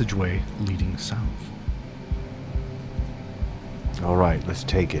passageway leading south. All right, let's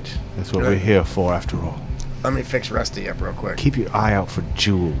take it. That's what we're here for, after all. Let me fix Rusty up real quick. Keep your eye out for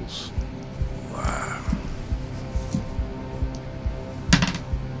jewels.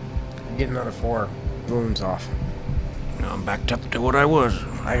 Get another 4 wounds off. Now I'm backed up to what I was.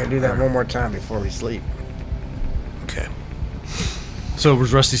 I can do that one more time before we sleep. Okay. So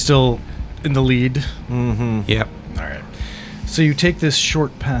was Rusty still in the lead? Mm-hmm. Yep. All right. So you take this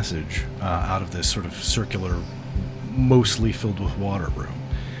short passage out of this sort of circular, mostly filled with water room.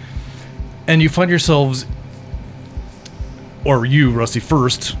 And you find yourselves, or you, Rusty,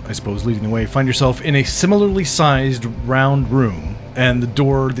 first, I suppose, leading the way, find yourself in a similarly sized round room, and the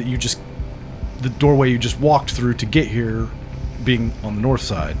doorway you just walked through to get here being on the north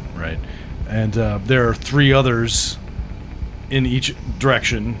side, right? And there are 3 others in each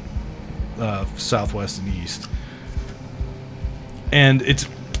direction, southwest and east. And it's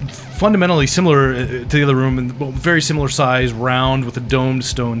fundamentally similar to the other room, and very similar size, round with a domed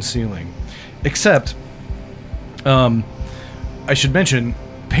stone ceiling. Except, I should mention,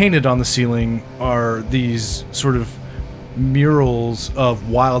 painted on the ceiling are these sort of murals of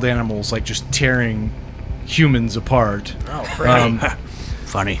wild animals, like just tearing humans apart. Oh, great.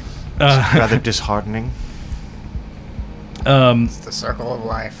 Funny. Rather disheartening. It's the circle of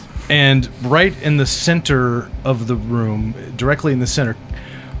life. And right in the center of the room, directly in the center,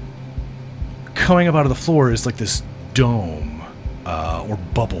 coming up out of the floor is like this dome or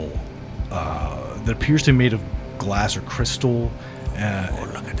bubble that appears to be made of glass or crystal.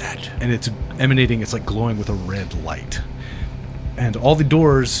 Oh, look at that. And it's emanating, it's like glowing with a red light. And all the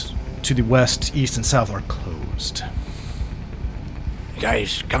doors to the west, east, and south are closed.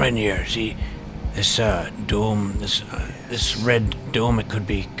 Guys, come in here. See, this dome, this red dome, it could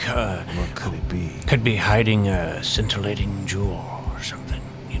be... What could it be? Could be hiding a scintillating jewel or something.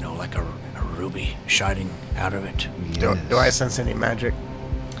 You know, like a ruby shining out of it. Yes. Do I sense any magic?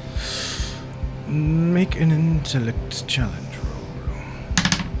 Make an intellect challenge roll.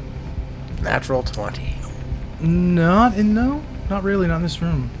 Natural 20. Not really, not in this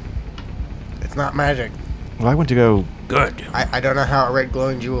room. It's not magic. Well, I went to go... Good. I don't know how a red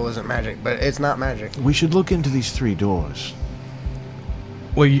glowing jewel isn't magic, but it's not magic. We should look into these 3 doors.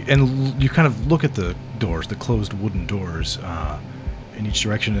 Well, you kind of look at the doors, the closed wooden doors in each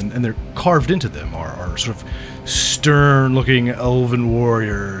direction, and they're carved into them are sort of stern-looking elven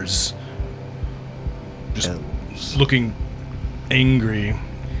warriors, just Elves. looking angry.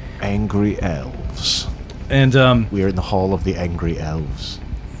 Angry elves. And We are in the Hall of the Angry Elves.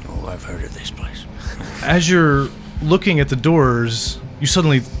 Oh, I've heard of this place. as you're looking at the doors, you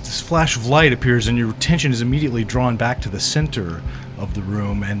suddenly, this flash of light appears, and your attention is immediately drawn back to the center of the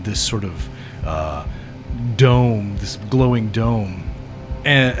room, and this sort of dome, this glowing dome,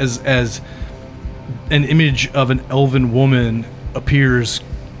 and as an image of an elven woman appears,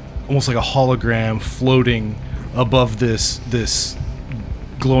 almost like a hologram floating above this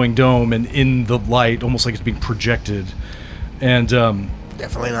glowing dome, and in the light, almost like it's being projected, and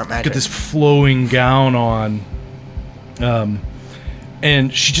Definitely not magic. get this flowing gown on,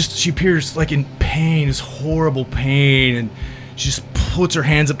 and she appears like in pain, this horrible pain, and she just puts her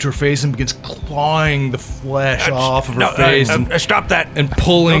hands up to her face and begins clawing the flesh off of her face Stop that. and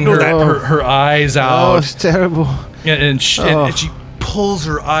pulling Don't do her eyes Oh, out, it's terrible. and she pulls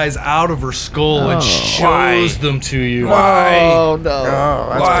her eyes out of her skull and shows Why? them to you. Why? Oh, no. Oh,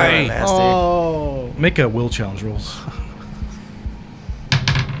 that's Why? kind of nasty. Oh, Make a will challenge rolls.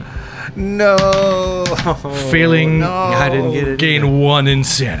 no. Failing, No. I didn't get it. gain 1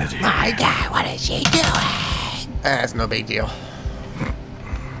 insanity. My God, what is she doing? That's no big deal.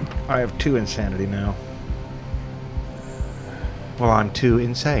 I have 2 insanity now. Well, I'm 2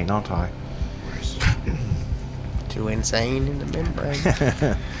 insane, aren't I? Too insane in the membrane.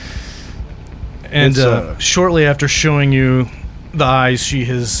 And It's, shortly after showing you the eyes she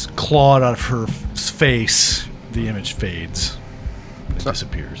has clawed out of her face, the image fades and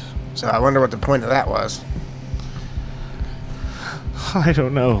disappears. So I wonder what the point of that was. I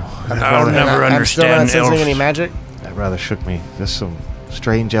don't know. I'll never I'm still not understand sensing elf. any magic. That rather shook me. There's some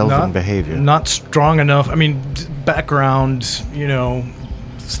strange elven behavior. Not strong enough. I mean, background,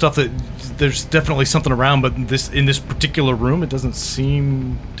 stuff that there's definitely something around, but in this particular room, it doesn't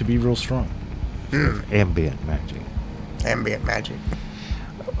seem to be real strong. Ambient magic. Ambient magic.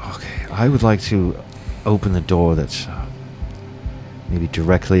 Okay, I would like to open the door that's maybe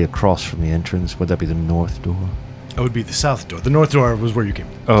directly across from the entrance. Would that be the north door? That would be the south door. The north door was where you came.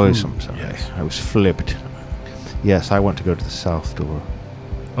 Oh, I'm sorry. Yes. I was flipped. Yes, I want to go to the south door.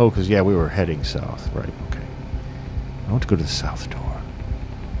 Oh, because, yeah, we were heading south. Right, okay. I want to go to the south door.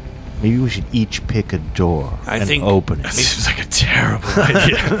 Maybe we should each pick a door I and think- open it. That seems like a terrible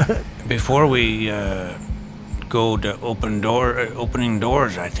idea. Before we go to opening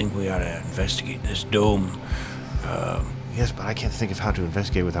doors, I think we ought to investigate this dome. Yes, but I can't think of how to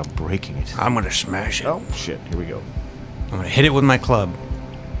investigate without breaking it. I'm gonna smash it. Oh, shit. Here we go. I'm gonna hit it with my club.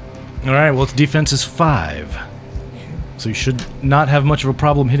 All right, well, its defense is 5. So you should not have much of a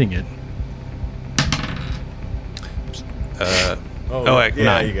problem hitting it. wait, yeah,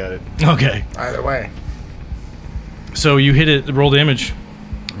 9. you got it. Okay. Either way. So you hit it, roll damage.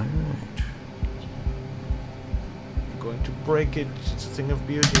 I'm going to break it. It's a thing of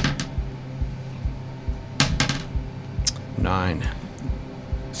beauty. 9.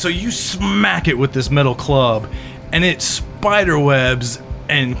 So you smack it with this metal club, and it spiderwebs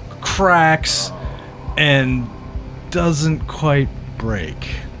and cracks and doesn't quite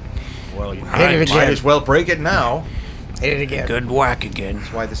break. Well, you Hit it might again. as well break it now. Hit it again. Good whack again.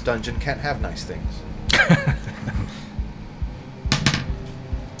 That's why this dungeon can't have nice things.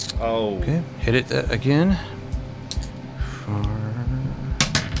 Oh, Okay, hit it again.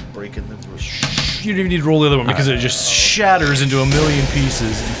 breaking the roof. You don't even need to roll the other one because it just shatters into a million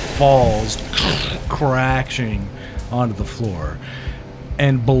pieces and falls crashing onto the floor.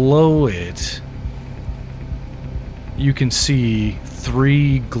 And below it, you can see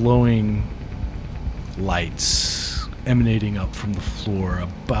 3 glowing lights emanating up from the floor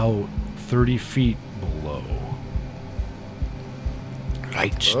about 30 feet below.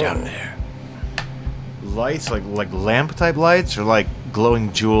 Lights down there. Lights, like lamp type lights, or like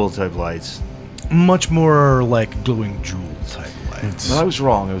glowing jewel type lights? Much more like glowing jewel type lights. Well, I was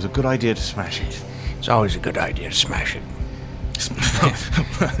wrong. It was a good idea to smash it. It's always a good idea to smash it.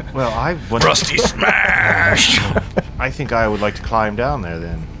 Well, I went. Rusty smash! I think I would like to climb down there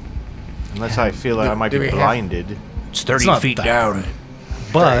then, unless I feel like I might do be we have- blinded. It's 30 not feet that down.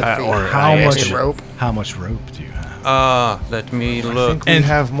 But or how I much asked rope? How much rope do you have? Let me I look. think we And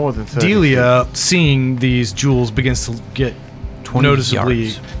have more than 30 Delia, seeing these jewels, begins to get 20 noticeably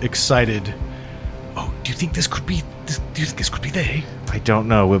yards. excited. Oh, do you think this could be? Do you think this could be they? feet. I don't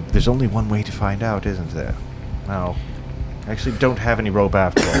know. There's only one way to find out, isn't there? No. I actually don't have any rope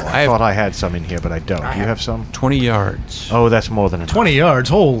after all. I have- thought I had some in here, but I don't. You have some? 20 yards. Oh, that's more than enough. 20 yards.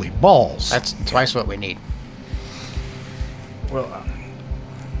 Holy balls! That's twice what we need.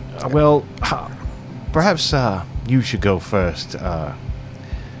 Well, perhaps you should go first,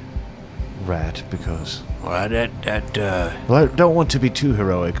 Rat, because... Well, Well, I don't want to be too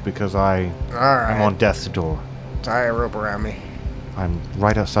heroic, because I'm Alright. on death's door. Tie a rope around me. I'm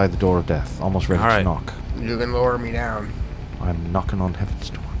right outside the door of death, almost ready All to right. knock. You can lower me down. I'm knocking on heaven's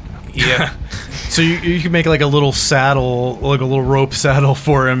door. Yeah. So you can make like a little saddle, like a little rope saddle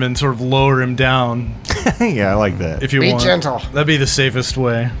for him, and sort of lower him down Yeah, I like that. if you Be want. gentle. That'd be the safest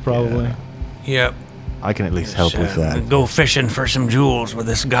way, probably. yep. I can at least help with that. Go fishing for some jewels with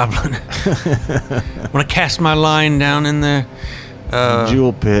this goblin. I'm gonna cast my line down in the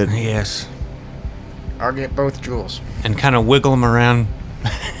Jewel pit. Yes. I'll get both jewels. and kind of wiggle them around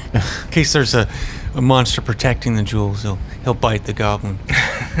in case there's a monster protecting the jewels. He'll bite the goblin.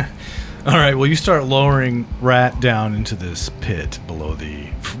 All right. Well, you start lowering Rat down into this pit below the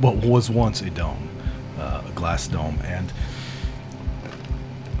what was once a dome, a glass dome, and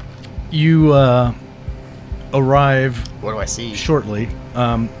you arrive What do I see? shortly.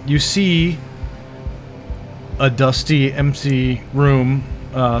 You see a dusty, empty room,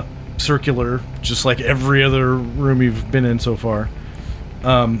 circular, just like every other room you've been in so far,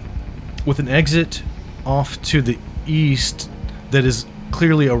 with an exit off to the east that is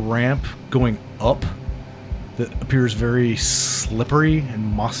clearly a ramp going up that appears very slippery and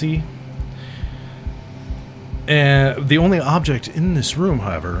mossy. And the only object in this room,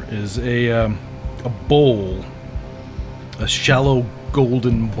 however, is a bowl, a shallow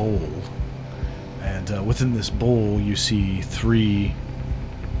golden bowl. And within this bowl, you see 3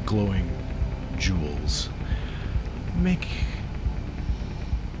 glowing jewels. Make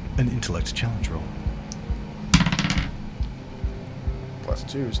an intellect challenge roll.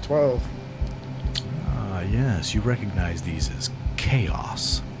 +2 is 12. Yes, you recognize these as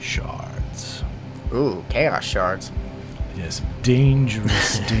chaos shards. Ooh, chaos shards. Yes,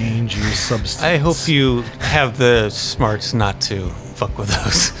 dangerous, dangerous substance. I hope you have the smarts not to fuck with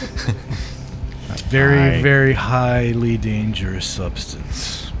those. Very, very highly dangerous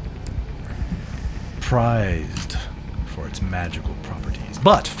substance. Prized for its magical properties,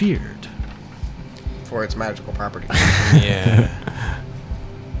 but feared. For its magical properties. Yeah.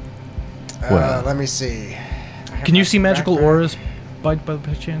 Well. Let me see. Can you see magical auras by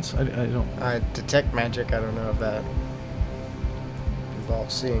chance? I don't. I detect magic. I don't know if that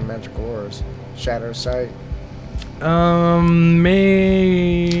involves seeing magical auras. Shadow sight.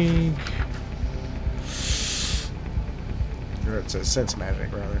 Make Or it's a sense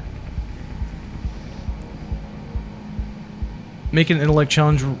magic, rather. make an intellect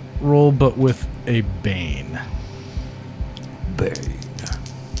challenge roll, but with a bane. Bane.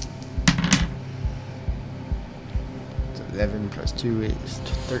 11 plus 2 is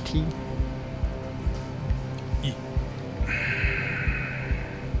 13.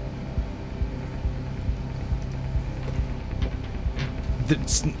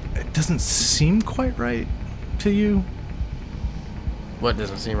 It doesn't seem quite right to you. What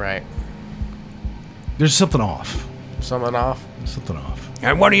doesn't seem right? There's something off. Something off? Something off.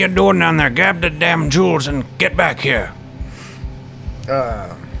 And what are you doing down there? Grab the damn jewels and get back here.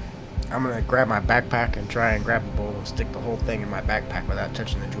 I'm gonna grab my backpack and try and grab the bowl and stick the whole thing in my backpack without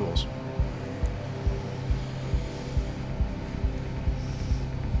touching the jewels.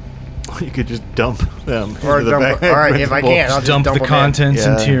 You could just dump them Or into the dump, bag. alright, if I can, I'll just Dump dump the them contents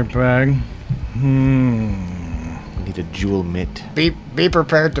Yeah. into your bag. We need a jewel mitt. in. Be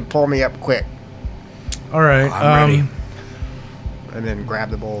prepared to pull me up quick, All right. I'm ready. and then grab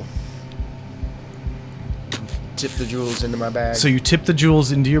the bowl. Tip the jewels into my bag. So you tip the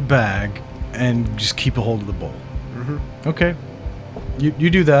jewels into your bag and just keep a hold of the bowl. Mm-hmm. Okay. You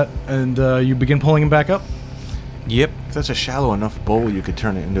do that, and you begin pulling him back up. Yep. If that's a shallow enough bowl, you could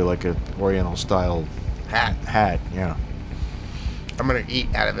turn it into like a Oriental style hat. Yeah. I'm gonna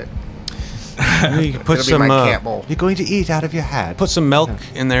eat out of it. You can put It'll some be my cat bowl. You're going to eat out of your hat. put some milk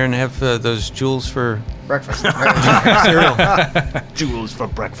in there and have those jewels for Breakfast. cereal. jewels for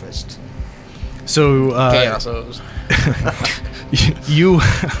breakfast. So Chaosos.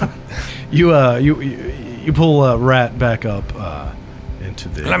 you pull Rat back up into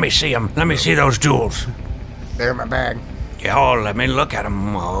the. Let me see them. Let me see those jewels. They're in my bag. Yeah, oh, let me look at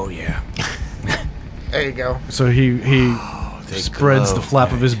them. Oh, yeah. There you go. So he spreads glow. the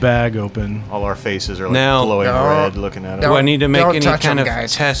flap of his bag open. All our faces are like Now- glowing No. red looking at it. Do I need to make Don't any touch kind them, of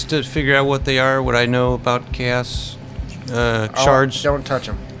guys. test to figure out what they are? What I know about chaos shards? Don't touch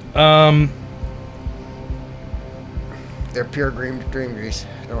them. Um, They're pure dream grease.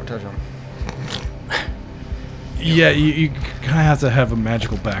 Don't touch them. yeah, you kind of have to have a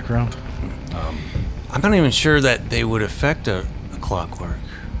magical background. I'm not even sure that they would affect a clockwork.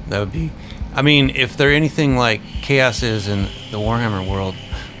 That would be, I mean, if they're anything like chaos is in the Warhammer world,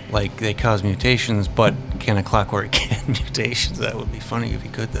 like they cause mutations, but can a clockwork get mutations? That would be funny if you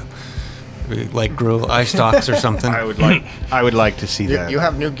could, though. Maybe, like grow eye stalks or something. I would like to see that. You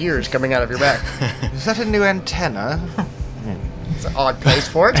have new gears coming out of your back. Is that a new antenna? It's an odd place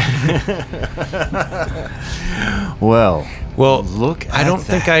for it. Well, Look, I don't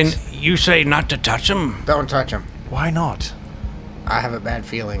think that. You say not to touch them? Don't touch them. Why not? I have a bad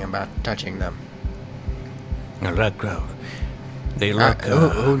feeling about touching them. They look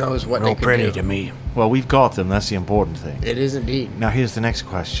Who knows what they real could pretty do. to me. Well, we've got them. That's the important thing. It is indeed. Now, here's the next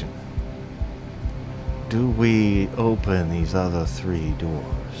question. Do we open these other 3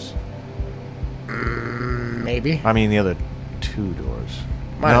 doors? Maybe. I mean, the other 2 doors.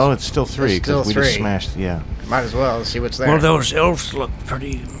 Might No, as- it's still 3 there's still because we just 3. smashed. Yeah. Might as well see what's there. Well, those elves look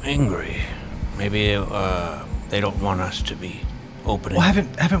pretty angry. Maybe they don't want us to be opening. Well,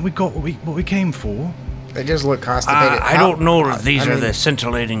 haven't we got what we came for? They just look constipated. I don't know if these I are mean, the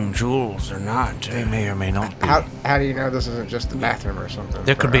scintillating jewels or not. They may or may not be. How do you know this isn't just the bathroom or something?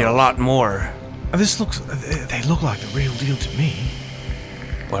 There could be a lot more. This looks. They look like the real deal to me.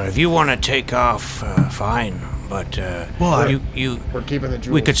 Well, if you want to take off, fine. But Well, We're keeping the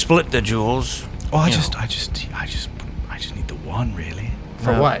jewels. we could split the jewels. Oh, I You just need the one, really.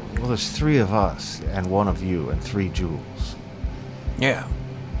 For what? Well, there's 3 of us and 1 of you and 3 jewels. Yeah.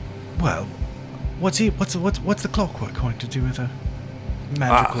 Well, what's the clockwork going to do with a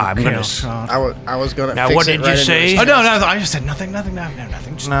magical I'm gonna chaos shard? I was gonna. Now, fix what it did right you into say? the Oh stairs. no, I just said nothing.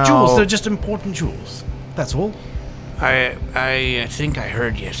 Just No. jewels. They're just important jewels. That's all. I think I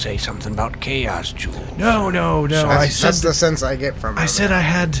heard you say something about chaos jewels. No. That's the sense I get from it. I said I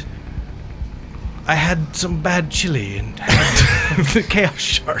had some bad chili and had the chaos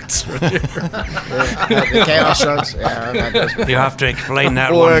shards. The chaos shards. Yeah, that does. You have to explain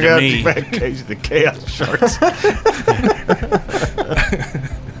that Boy, I one to got me. a bad case of the chaos shards.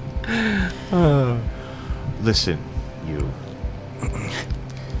 Listen, you.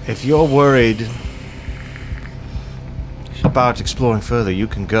 If you're worried about exploring further, you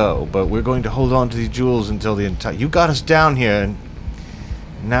can go, but we're going to hold on to these jewels until the entire... You got us down here, and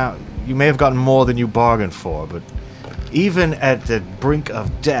now you may have gotten more than you bargained for, but even at the brink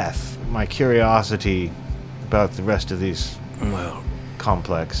of death, my curiosity about the rest of these Well,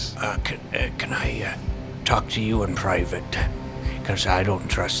 complex... can I talk to you in private? Because I don't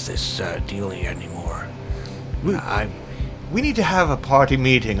trust this Delia anymore. We need to have a party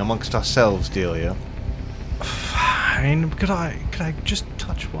meeting amongst ourselves, Delia. Fine. Could I just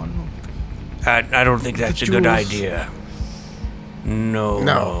touch one? I don't think that's a good jewels. idea. No.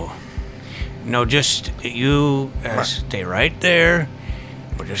 No. No, just you stay right there.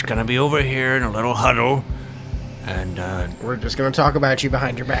 We're just gonna be over here in a little huddle, and We're just gonna talk about you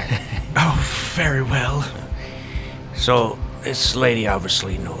behind your back. Oh, very well. so this lady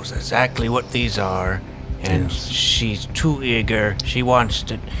obviously knows exactly what these are, and she's too eager. She wants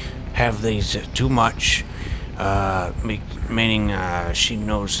to have these too much, meaning she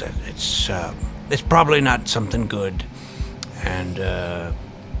knows that it's probably not something good, and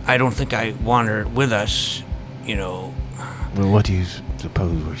I don't think I want her with us, you know. Well, what do you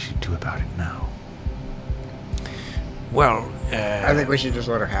suppose we should do about it now? Well, I think we should just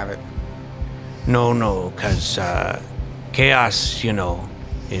let her have it. no, because chaos, you know,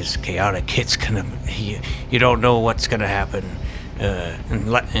 is chaotic. It's gonna, you don't know what's gonna happen.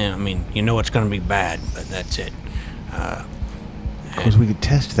 I mean, you know it's gonna be bad, but that's it. Of course, we could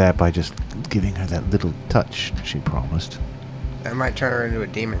test that by just giving her that little touch she promised. That might turn her into a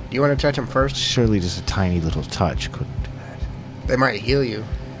demon. Do you want to touch them first? Surely just a tiny little touch couldn't do that. They might heal you.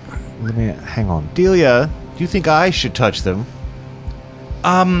 Let me... Hang on. Delia, do you think I should touch them?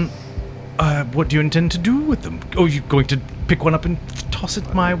 What do you intend to do with them? Oh, you going to pick one up and toss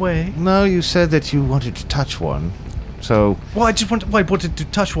it my way? No, you said that you wanted to touch one. So... Well, I wanted to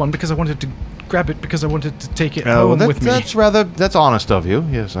touch one because I wanted to grab it because I wanted to take it home with me. That's honest of you.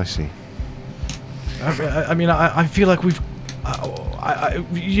 Yes, I see. I mean, I feel like we've,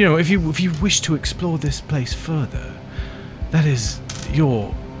 you know, if you wish to explore this place further, that is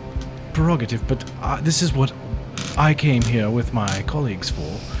your prerogative. But this is what I came here with my colleagues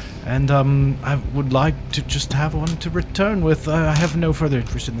for, and I would like to just have one to return with. I have no further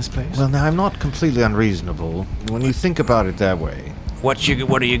interest in this place. Well, now, I'm not completely unreasonable. When you think about it that way, What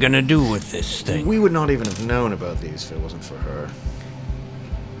are you gonna do with this thing? we would not even have known about these if it wasn't for her.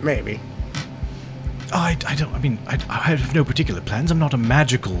 Maybe. I don't. I mean, I have no particular plans. I'm not a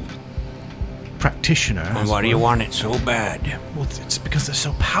magical practitioner. And as why do you well. want it so bad? Well, it's because they're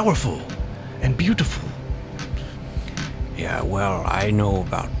so powerful and beautiful. Yeah, well, I know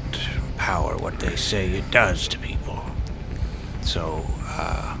about power, what they say it does to people. So,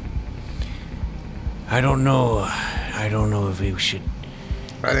 I don't know if we should...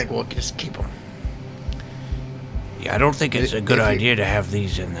 I think we'll just keep them. Yeah, I don't think it's a good If you- idea to have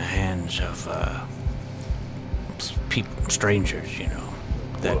these in the hands of, strangers, you know.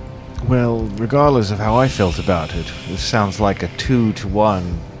 That Well, regardless of how I felt about it, this sounds like a 2-to-1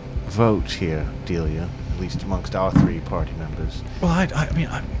 vote here, Delia. At least amongst our 3 party members. Well, I mean,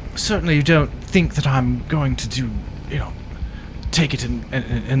 I certainly don't think that I'm going to do, you know, take it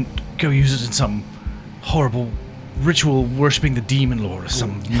and go use it in some horrible ritual worshipping the demon lord or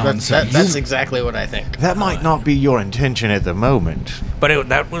some nonsense. That's exactly what I think. That might not be your intention at the moment. But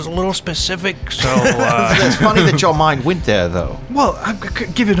that was a little specific, so... It's funny that your mind went there, though. Well,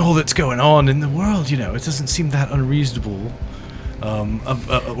 given all that's going on in the world, you know, it doesn't seem that unreasonable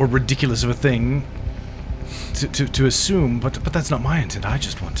or ridiculous of a thing to assume. But that's not my intent. I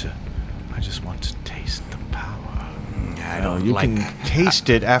just want to taste the power. I don't You like... can taste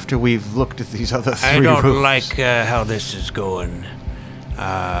it after we've looked at these other 3 I don't rooms. like how this is going.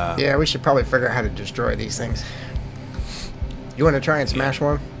 Yeah, we should probably figure out how to destroy these things. You want to try and smash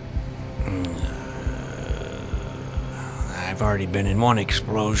one? I've already been in one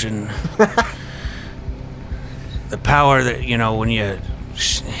explosion. The power that, you know, when you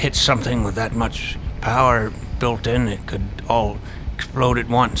hit something with that much power built in, it could all explode at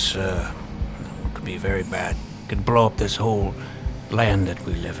once. It could be very bad. It could blow up this whole land that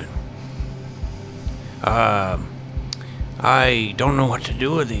we live in. I don't know what to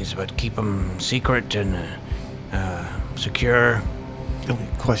do with these, but keep them secret and secure. The only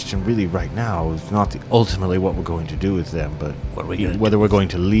question really right now is not ultimately what we're going to do with them, but What are we gonna whether do we're going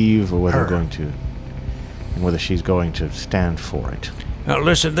to leave or whether her? we're going to... and whether she's going to stand for it. Now,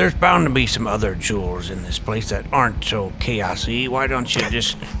 listen, there's bound to be some other jewels in this place that aren't so chaosy. Why don't you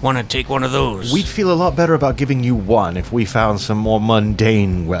just want to take one of those? We'd feel a lot better about giving you one if we found some more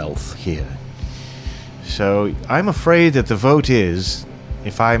mundane wealth here. So I'm afraid that the vote is,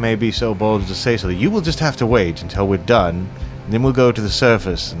 if I may be so bold as to say so, that you will just have to wait until we're done, and then we'll go to the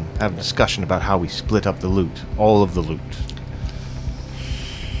surface and have a discussion about how we split up the loot, all of the loot.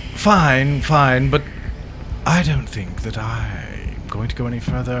 Fine, but I don't think that I'm going to go any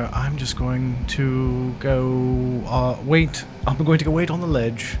further. I'm just going to go wait. I'm going to go wait on the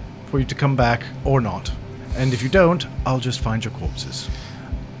ledge for you to come back or not. And if you don't, I'll just find your corpses.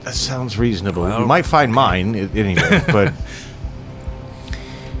 That sounds reasonable. Well, you might find mine anyway, but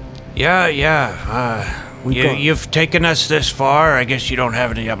You've taken us this far. I guess you don't have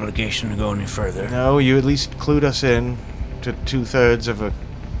any obligation to go any further. no, you at least clued us in to 2/3 of a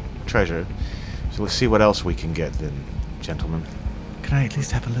treasure. So let's see what else we can get then, gentlemen. Can I at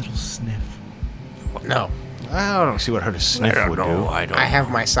least have a little sniff? No, I don't see what her to sniff would do. I don't. I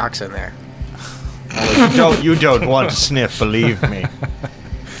have my socks in there. You don't want to sniff, believe me.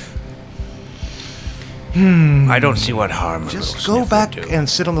 I don't see what harm. a Just little go sniff back would do. and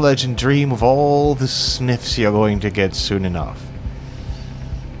sit on the ledge and dream of all the sniffs you're going to get soon enough.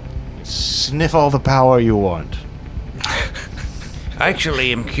 Sniff all the power you want. I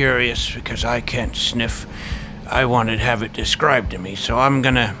actually am curious because I can't sniff. I wanted to have it described to me, so I'm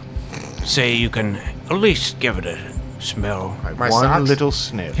gonna say you can at least give it a smell. My One socks? little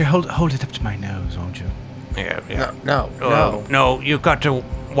sniff. Here, hold it up to my nose, won't you? Yeah. No. You've got to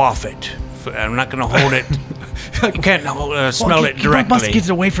waft it. I'm not gonna hold it. You can't smell it You must directly. get it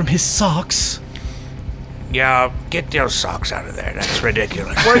away from his socks. Yeah, get those socks out of there. That's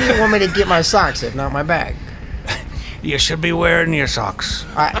ridiculous. Where do you want me to get my socks if not my bag? You should be wearing your socks.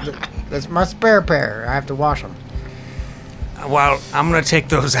 That's my spare pair. I have to wash them. Well, I'm gonna take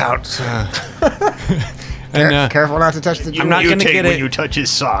those out. And Careful not to touch the I'm not You gonna take get when it. you touch his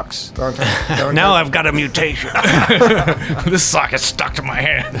socks. Don't Now I've got a mutation. This sock is stuck to my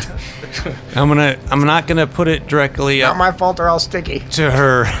hand. I'm not gonna put it directly Not up my fault. They're all sticky. to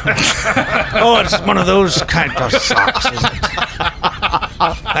her. Oh, it's one of those kind of socks, is it?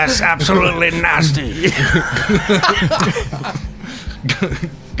 That's absolutely nasty.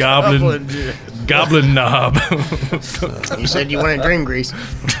 Goblin knob. You said you wanted dream grease.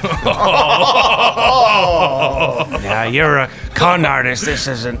 Yeah, you're a con artist. This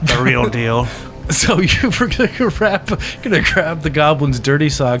isn't the real deal. So you were gonna grab the goblin's dirty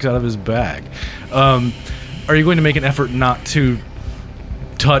socks out of his bag. Are you going to make an effort not to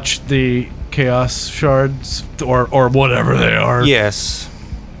touch the chaos shards or whatever they are? Yes.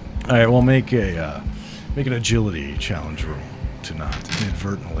 All right. Well, make an agility challenge roll to not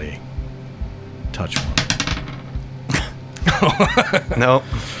inadvertently touch one. No.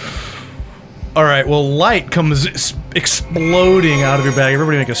 All right. Well, light comes exploding out of your bag.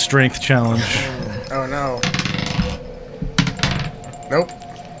 Everybody make a strength challenge. Oh no. Nope.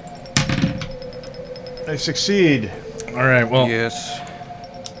 I succeed. All right. Well, Yes.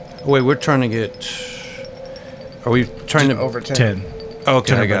 Oh, wait, we're trying to get. Are we trying to? Over 10. 10. Okay,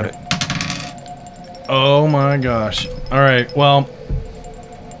 10 or I got better. it. Oh my gosh. All right. Well,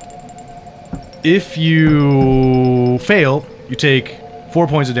 if you fail, you take 4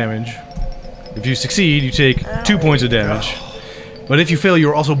 points of damage. If you succeed, you take 2 points of damage. But if you fail,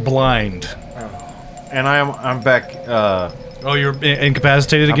 you're also blind. And I'm back. Oh, you're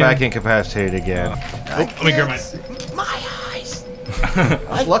incapacitated I'm again? back incapacitated again. Let me grab my... My eyes.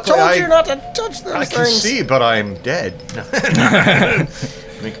 Luckily, Told you not to touch those I can things. see, but I'm dead.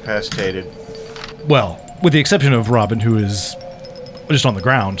 I'm incapacitated. Well, with the exception of Robin, who is just on the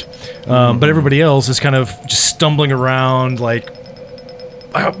ground. But everybody else is kind of just stumbling around, like...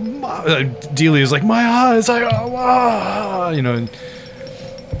 Delia's like, my eyes, you know, and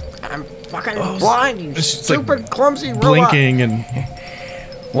I'm fucking blind, you it's like stupid, clumsy robot. blinking and...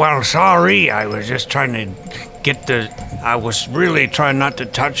 Well, sorry. I was just trying to get the. I was really trying not to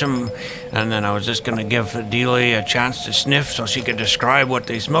touch them, and then I was just gonna give Adelia a chance to sniff so she could describe what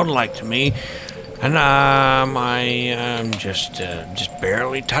they smelled like to me. And I just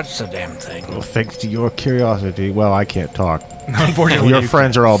barely touched the damn thing. Well, thanks to your curiosity, well, I can't talk. Unfortunately, Your you-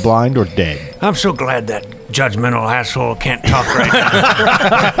 friends are all blind or dead. I'm so glad that judgmental asshole can't talk right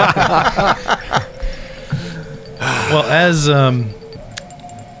now. Well, as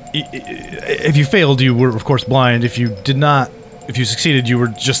if you failed, you were of course blind. If you did not, if you succeeded, you were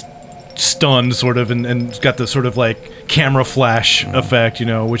just stunned, sort of, and got the sort of like camera flash effect, you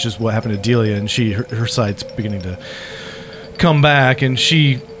know, which is what happened to Delia, and her sight's beginning to come back, and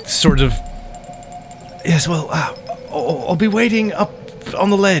she sort of, yes, well, I'll be waiting up on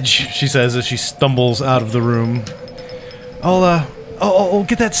the ledge, she says as she stumbles out of the room. I'll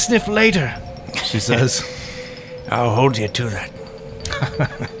get that sniff later, she says. I'll hold you to that.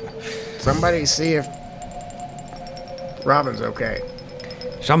 Somebody see if Robin's okay.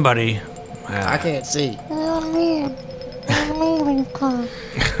 Somebody. I can't see.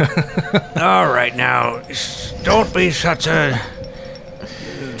 All right, now, don't be such a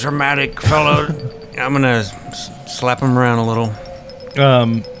dramatic fellow. I'm gonna slap him around a little.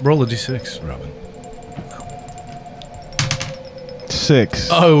 Roll a d6, Robin. 6.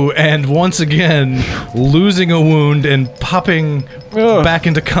 Oh, and once again, losing a wound and popping back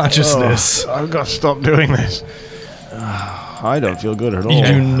into consciousness. I've got to stop doing this. I don't feel good at all. You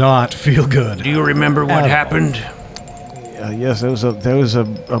do not feel good. Do you remember what happened? Yes, there was a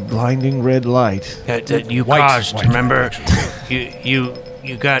blinding red light. That you White. caused, White. remember?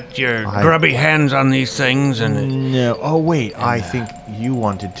 You got your grubby hands on these things and... No. Oh, wait. I think you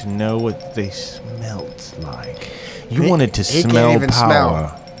wanted to know what they smelled like. You wanted to he can't smell even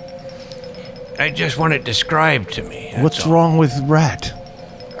power. I just want it described to me. that's What's all. wrong with Rat?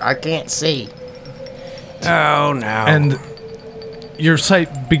 I can't see. Oh, now. And your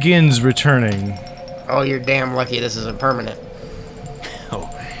sight begins returning. Oh, you're damn lucky this isn't permanent.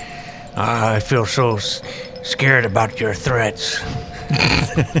 I feel so scared about your threats.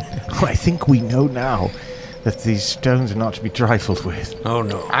 I think we know now that these stones are not to be trifled with. Oh,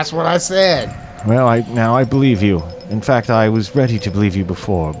 no. That's what I said. Well, I believe you. In fact, I was ready to believe you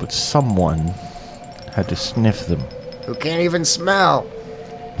before, but someone had to sniff them. Who can't even smell?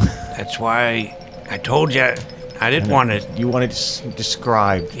 That's why I told you I didn't want it. You wanted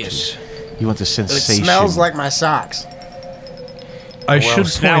described. Yes. You want the It sensation. smells like my socks. I Well,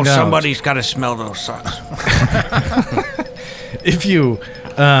 should now point out, somebody's got to smell those socks. if you,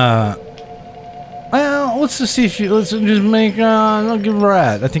 well, let's just see if you, let's just make, I'll give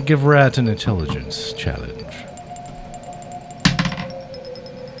Rat, I think give Rat an intelligence challenge.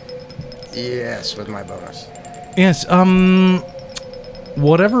 Yes, with my bonus. Yes,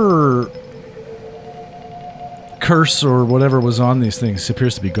 whatever curse or whatever was on these things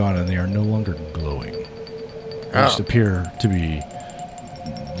appears to be gone, and they are no longer glowing. They just appear to be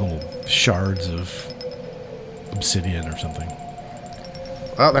little shards of obsidian or something.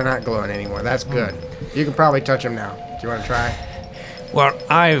 Well, they're not glowing anymore. That's good. You can probably touch them now. Do you want to try? Well,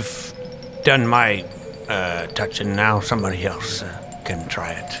 I've done my touching now. Somebody else can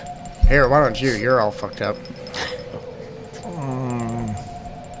try it. Here, why don't you? You're all fucked up.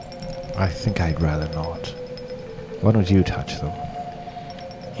 I think I'd rather not. Why don't you touch them?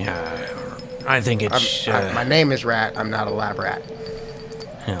 Yeah, I think it's... My name is Rat. I'm not a lab rat.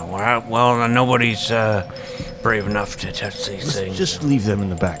 yeah, well, nobody's brave enough to touch these things. Just leave them in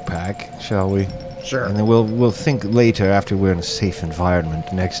the backpack, shall we? Sure. And then we'll think later after we're in a safe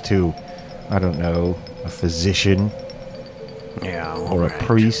environment next to, I don't know, a physician Yeah, or alright. a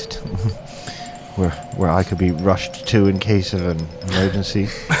priest, where I could be rushed to in case of an emergency.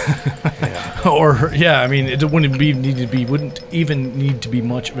 Or yeah, I mean, it wouldn't even need to be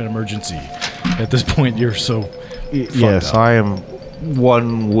much of an emergency. At this point, you're so Yes, up. I am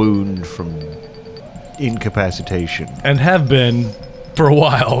one wound from incapacitation. and have been for a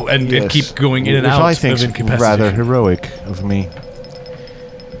while, and Yes. keep going in and Which out I think of is incapacitation. rather heroic of me.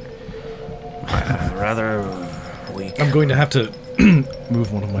 Rather weak. I'm going to have to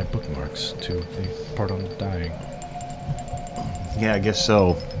move one of my bookmarks to the part on dying. Yeah, I guess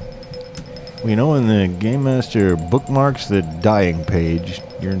so. Well, you know, when the Game Master bookmarks the dying page,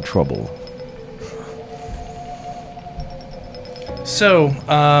 you're in trouble. So,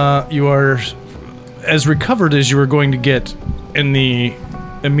 you are as recovered as you are going to get in the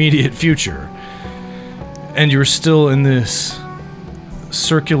immediate future. And you're still in this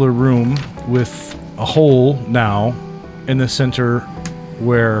circular room with a hole now in the center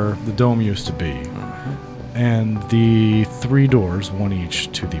where the dome used to be. And the 3 doors, one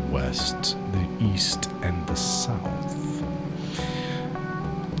each to the west, the east, and the south.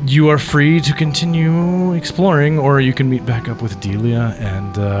 You are free to continue exploring, or you can meet back up with Delia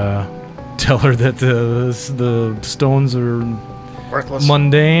and tell her that the stones are Worthless.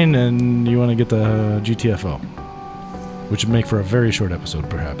 mundane and you want to get the GTFO. Which would make for a very short episode,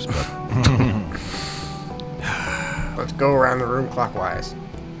 perhaps. But Let's go around the room clockwise.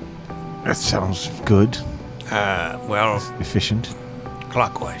 That sounds good. Well, Efficient.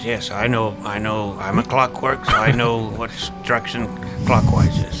 clockwise, yes. I know. I'm a clockwork, so I know what direction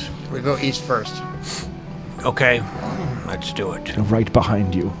clockwise is. We go east first. Okay, let's do it. Right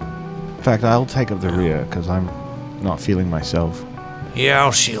behind you. In fact, I'll take up the rear, because I'm not feeling myself. Yeah,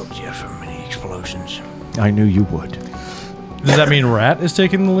 I'll shield you from any explosions. I knew you would. does that mean Rat is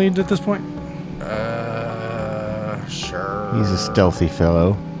taking the lead at this point? Sure. He's a stealthy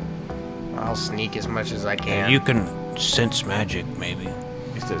fellow. I'll sneak as much as I can. You can sense magic, maybe.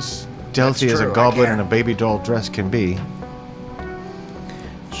 If there's stealthy as a true, I goblin can. in a baby doll dress can be.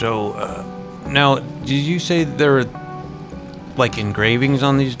 So, now, did you say there are, like, engravings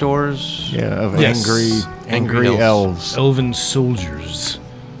on these doors? Yeah, of Yes. angry Angry elves. Elven soldiers.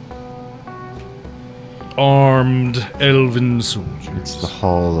 Armed elven soldiers. It's the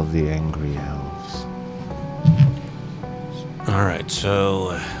Hall of the Angry Elves. All right,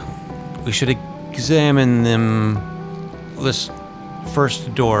 so we should examine them. This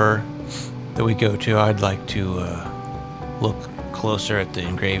first door that we go to, I'd like to look closer at the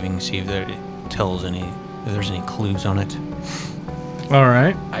engraving, see if it tells if there's any clues on it. All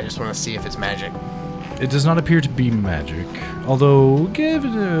right. I just want to see if it's magic. It does not appear to be magic, although give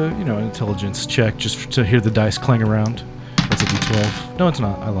it a an intelligence check just to hear the dice clang around. That's a d12. No, it's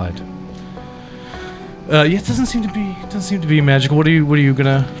not. I lied. Yeah, it doesn't seem to be magical. What are you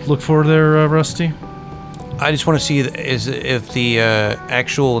gonna look for there, Rusty? I just want to see if the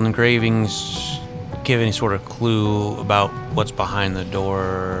actual engravings give any sort of clue about what's behind the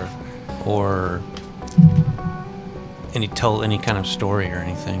door, or tell any kind of story or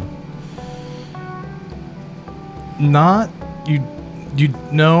anything. Not you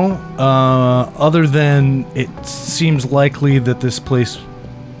know. Other than it seems likely that this place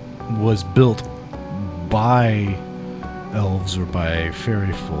was built by elves or by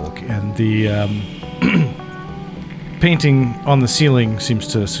fairy folk, and the painting on the ceiling seems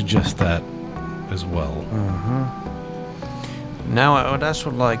to suggest that as well. Now, I would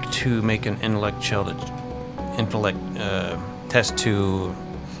also like to make an intellect test to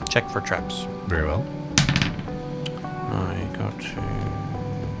check for traps. Very well. I got to.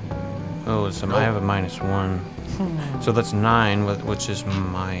 Oh, I have a -1, so that's 9, which is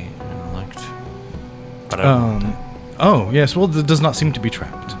my intellect. But I don't. Oh yes. Well, it does not seem to be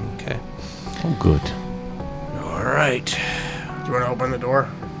trapped. Okay. Oh, good. All right. Do you want to open the door?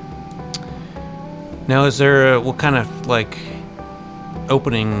 Now, is there what kind of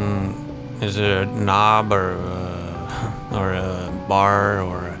opening? Is there a knob or a bar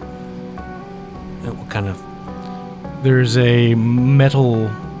or what kind of? There's a metal,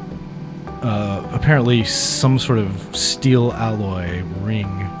 apparently some sort of steel alloy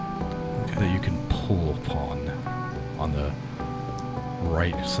ring that you can pull upon on the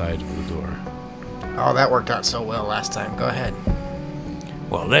right side of the door. Oh, that worked out so well last time. Go ahead.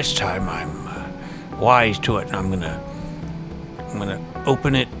 Well, this time I'm wise to it, and I'm gonna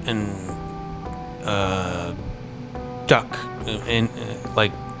open it and duck and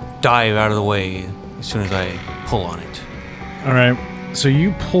dive out of the way as soon as I pull on it. All right. So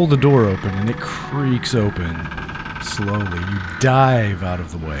you pull the door open and it creaks open slowly. You dive out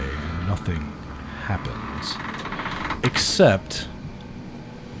of the way and nothing happens. Except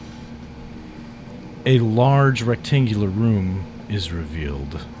a large rectangular room is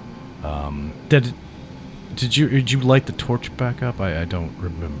revealed. Did you light the torch back up? I don't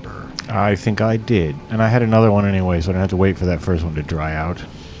remember. I think I did. And I had another one anyway, so I didn't have to wait for that first one to dry out.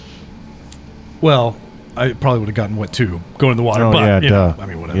 Well, I probably would have gotten wet too, going in the water. Oh, but, yeah, you know, duh. I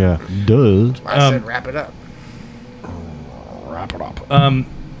mean, whatever. Yeah, duh. I said wrap it up. Wrap it up.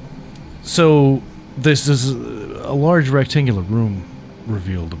 So this is a large rectangular room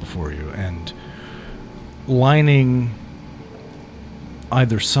revealed before you, and lining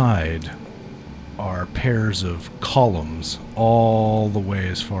either side are pairs of columns all the way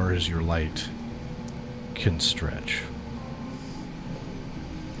as far as your light can stretch.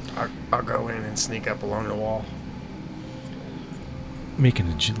 I'll go in and sneak up along the wall. Make an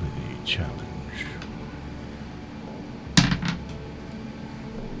agility challenge.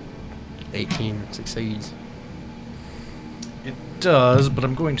 18 succeeds. It does, but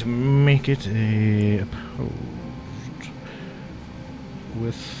I'm going to make it a opposed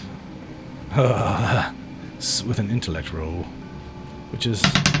with with an intellect roll, which is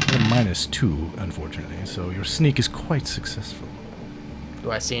a -2, unfortunately. So your sneak is quite successful.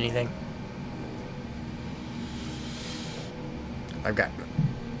 Do I see anything? I've got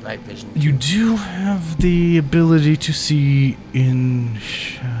night vision. You do have the ability to see in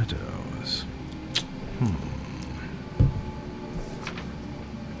shadows.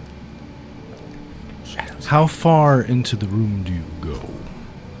 Shadows. How far into the room do you go?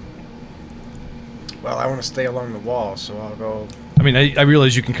 Well, I want to stay along the wall, so I'll go. I mean, I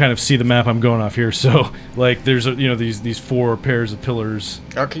realize you can kind of see the map I'm going off here. So, like, there's these 4 pairs of pillars.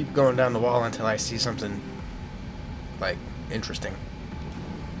 I'll keep going down the wall until I see something interesting.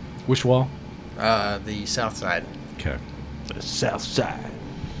 Which wall? The south side. Okay. The south side.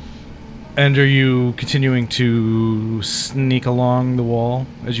 And are you continuing to sneak along the wall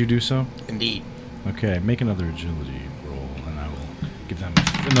as you do so? Indeed. Okay, make another agility roll, and I will give them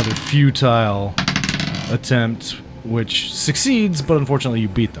another futile attempt, which succeeds, but unfortunately you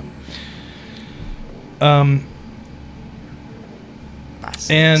beat them.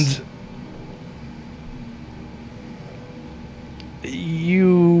 And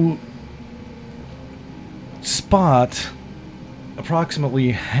you spot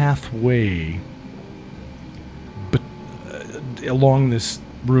approximately halfway along this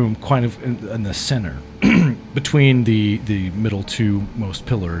room, kind of in the center, between the middle two most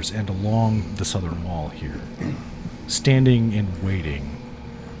pillars and along the southern wall here, standing and waiting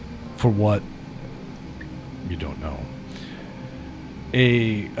for what you don't know.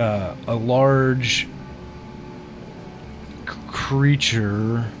 A large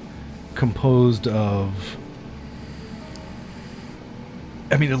creature composed of,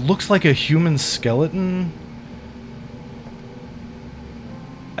 I mean, it looks like a human skeleton.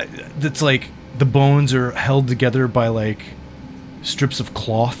 That's like the bones are held together by like strips of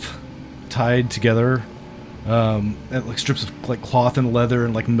cloth tied together, like strips of like cloth and leather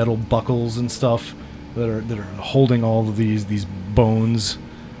and like metal buckles and stuff that are holding all of these bones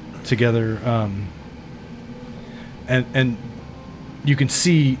together. And you can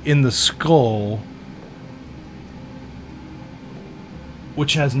see in the skull,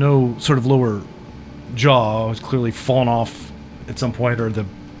 which has no sort of lower jaw, it's clearly fallen off at some point, or the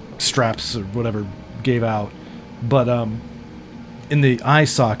straps or whatever gave out. But in the eye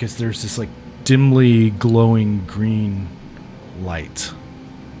sockets, there's this like dimly glowing green light.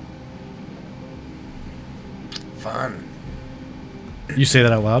 Fun. You say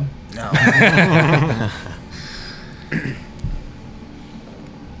that out loud? No.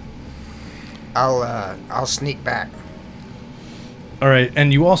 I'll sneak back. All right,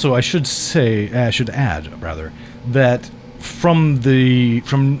 and you also, I should add that from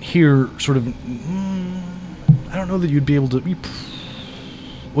here, sort of, I don't know that you'd be able to.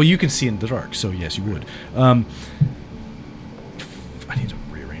 Well, you can see in the dark, so yes, you would. I need to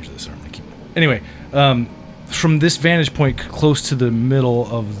rearrange this. Anyway, from this vantage point, close to the middle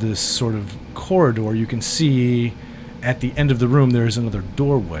of this sort of corridor, you can see at the end of the room there is another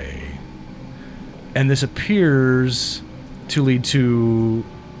doorway, and this appears to lead to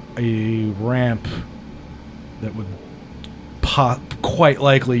a ramp that would quite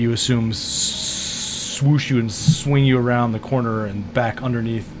likely, you assume, swoosh you and swing you around the corner and back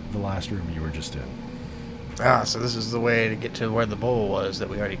underneath the last room you were just in. Ah, so this is the way to get to where the bowl was that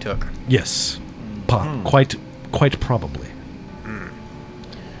we already took. Yes, quite probably.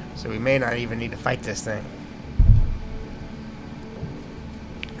 So we may not even need to fight this thing.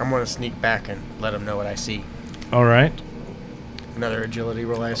 I'm going to sneak back and let him know what I see. All right. Another agility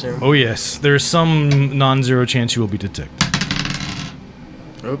roll, I assume? Oh, yes. There's some non-zero chance you will be detected.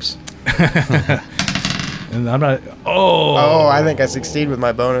 Oops. And I'm not... Oh, I think I succeed with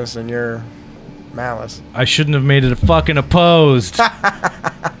my bonus and your malice. I shouldn't have made it fucking opposed.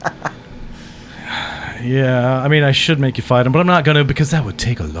 Yeah, I mean, I should make you fight him, but I'm not going to, because that would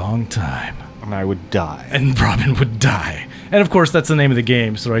take a long time. And I would die. And Robin would die. And of course, that's the name of the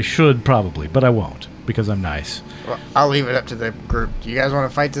game, so I should probably, but I won't, because I'm nice. Well, I'll leave it up to the group. Do you guys want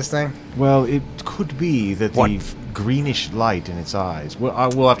to fight this thing? Well, it could be that the greenish light in its eyes.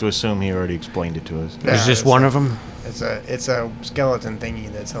 Well, we'll have to assume he already explained it to us. Yeah, Is this one of them? It's a skeleton thingy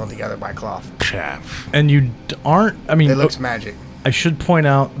that's held together by cloth. And you aren't, I mean... It looks magic. I should point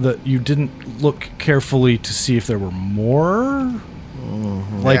out that you didn't look carefully to see if there were more.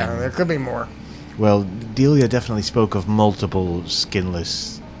 Like, yeah, there could be more. Well, Delia definitely spoke of multiple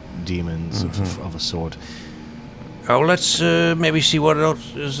skinless demons of a sort. Oh, let's maybe see what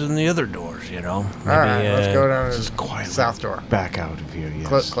else is in the other doors, you know? Maybe, All right, let's go down to just the quietly south door. Back out of here,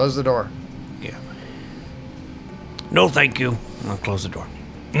 yes. Close the door. Yeah. No, thank you. I'll close the door.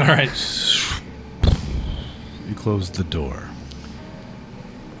 all right. You close the door.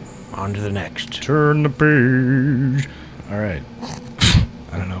 On to the next. Turn the page. All right.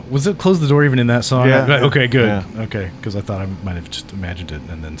 I don't know. Was it close the door even in that song? Yeah. Okay, good. Yeah. Okay, because I thought I might have just imagined it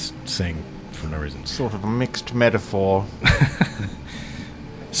and then sang for no reason. Sort of a mixed metaphor.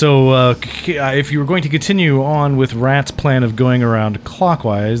 So, if you were going to continue on with Rat's plan of going around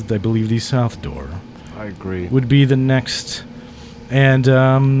clockwise, I believe the south door I agree. would be the next. And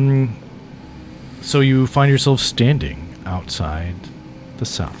so you find yourself standing outside the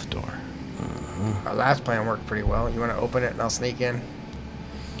south door. Our last plan worked pretty well. You want to open it and I'll sneak in?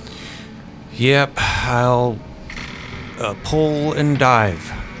 Yep, I'll pull and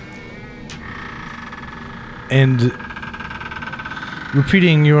dive. And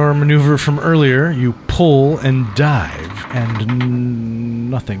repeating your maneuver from earlier, you pull and dive, and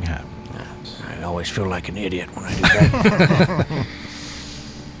nothing happens. I always feel like an idiot when I do that.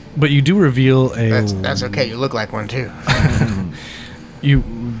 But you do reveal a. That's okay. You look like one too.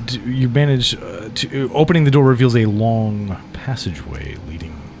 You manage to opening the door reveals a long passageway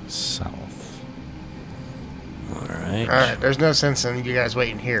leading south. All right. All right. There's no sense in you guys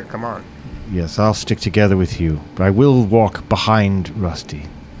waiting here. Come on. Yes, I'll stick together with you, but I will walk behind Rusty.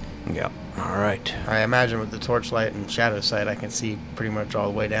 Yep. All right. I imagine with the torchlight and shadow sight, I can see pretty much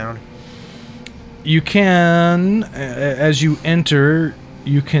all the way down. You can, as you enter,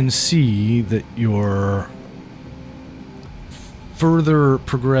 you can see that your further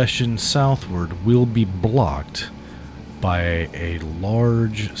progression southward will be blocked by a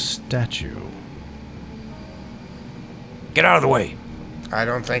large statue. Get out of the way. I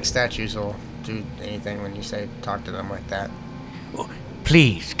don't think statues will do anything when you say talk to them like that. Oh,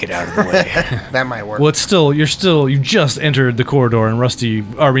 please get out of the way. That might work. Well, it's still, you just entered the corridor, and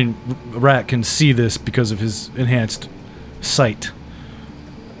Rat can see this because of his enhanced sight.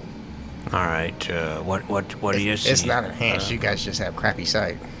 All right. What do you see? It's not enhanced. You guys just have crappy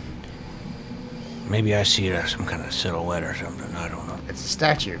sight. Maybe I see some kind of silhouette or something. I don't know. It's a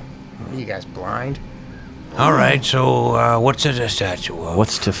statue. Are you guys blind? All right. So what's it a statue of?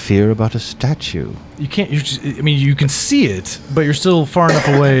 What's to fear about a statue? You can't. You can see it, but you're still far enough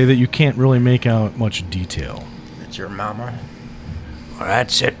away that you can't really make out much detail. It's your mama. Well,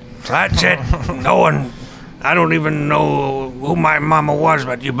 that's it. That's it. No one. I don't even know who my mama was,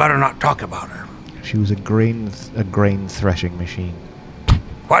 but you better not talk about her. She was a grain threshing machine.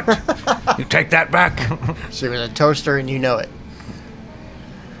 What? You take that back? She was a toaster, and you know it.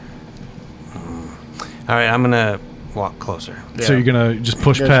 All right, I'm gonna walk closer. So you're gonna just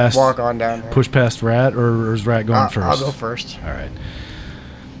push Just past, walk on down there. push past Rat, or is Rat going first? I'll go first. All right.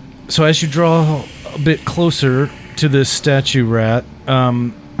 So as you draw a bit closer to this statue, Rat,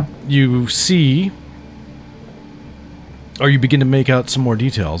 you see, or you begin to make out some more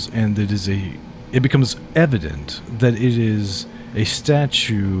details, and it becomes evident that it is a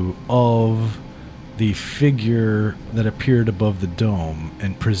statue of the figure that appeared above the dome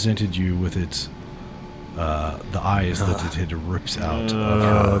and presented you with its the eyes that it had ripped out of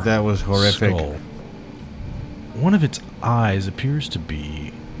her that was horrific. skull. One of its eyes appears to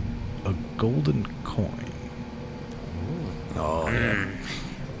be a golden coin. Oh, yeah.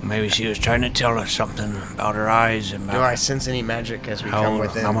 Maybe she was trying to tell us something about her eyes and Do I sense any magic as we come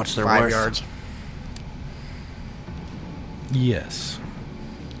within how much they're 5 worth? yards? Yes.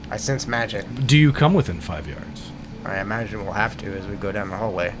 I sense magic. Do you come within 5 yards? I imagine we'll have to as we go down the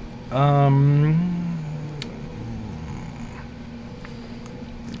hallway.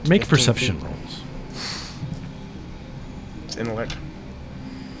 Make 15 perception feet. rolls. It's intellect.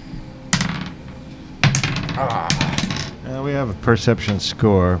 We have a perception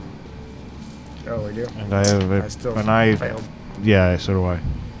score, Oh, we do? and I have I still failed. Yeah, so do I.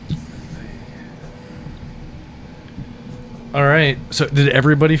 All right. So did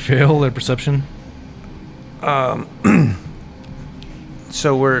everybody fail their perception?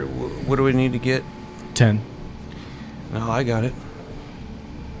 So what do we need to get? 10. No, I got it.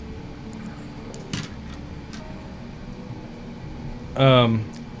 All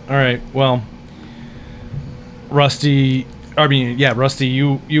right. Well, Rusty,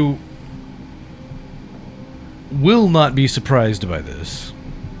 you will not be surprised by this.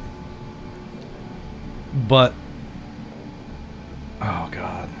 But oh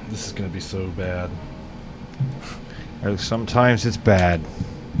god, this is going to be so bad. Sometimes it's bad.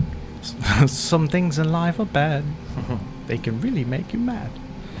 Some things in life are bad. They can really make you mad.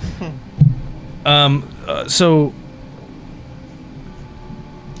 So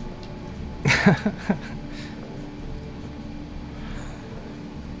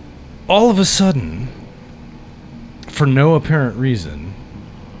all of a sudden, for no apparent reason,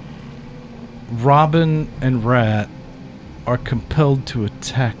 Robin and Rat are compelled to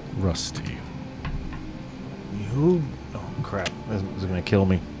attack Rusty. Oh crap! This is gonna kill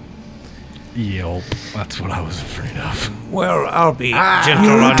me. Yelp. That's what I was afraid of. Well, I'll be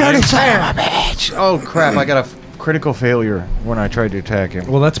gentle on you. Bitch! Oh crap! I got a critical failure when I tried to attack him.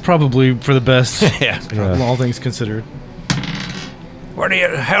 Well, that's probably for the best. Yeah. All things considered. What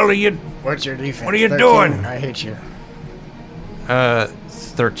the hell are you? What's your defense? What are you 13? doing? I hate you.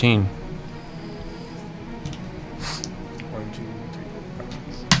 13. 1, 2, 3,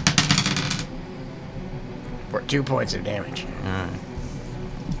 4. 2 points of damage. And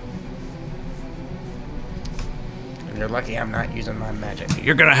you're lucky I'm not using my magic.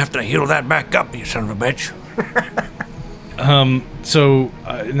 You're gonna have to heal that back up, you son of a bitch. So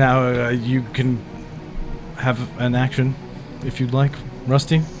now you can have an action if you'd like,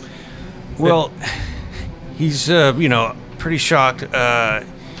 Rusty. Well, he's pretty shocked.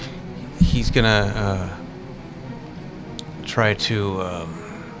 he's gonna try to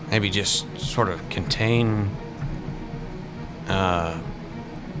maybe just sort of contain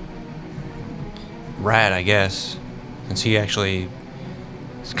Rat, I guess, since he actually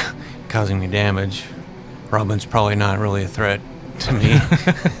is causing me damage. Robin's probably not really a threat to me.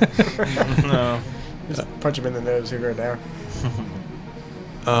 No. Just punch him in the nose here right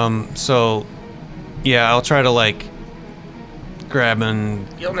now. So, yeah, I'll try to, like, grab and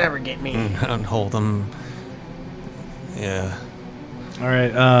You'll never get me. hold him. Yeah. All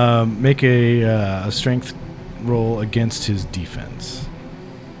right, make a strength roll against his defense.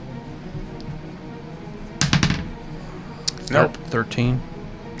 Nope. 13.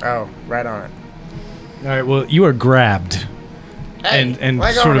 Oh, right on it. All right, well, you are grabbed Hey, and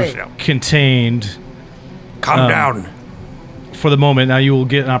let go sort of of me. contained Calm down. for the moment. Now you will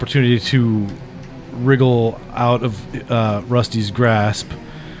get an opportunity to wriggle out of Rusty's grasp,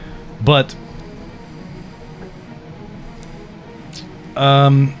 but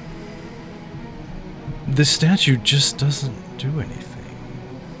this statue just doesn't do anything.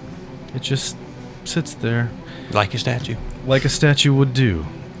 It just sits there Like a statue. like a statue would do,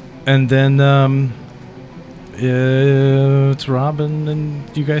 and then it's Robin,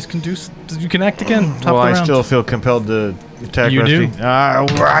 and you guys can you can act again. Top Well, of the I round. still feel compelled to attack You Rusty. do?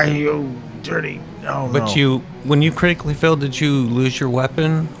 Why, you dirty. Oh, But when you critically failed, did you lose your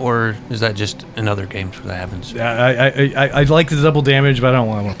weapon, or is that just in other games where that happens? I like the double damage, but I don't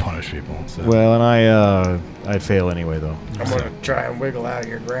want to punish people. So. Well, and I'd fail anyway, though. I'm gonna try and wiggle out of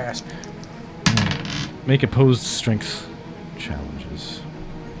your grasp. Make opposed strength challenges.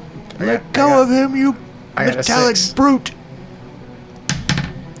 Let go of him, you I got a metallic 6. brute.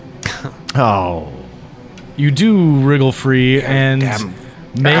 Oh. You do wriggle free and Damn.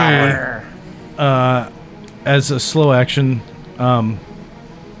 may, as a slow action,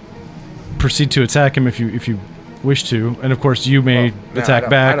 proceed to attack him if you wish to, and of course you may No, attack I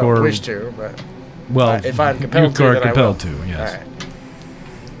back don't or wish to, but well, if I'm compelled you to, are then I compelled will. to. Yes. All right.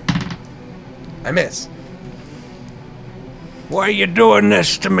 I miss. Why are you doing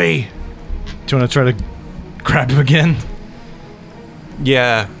this to me? Do you want to try to grab him again?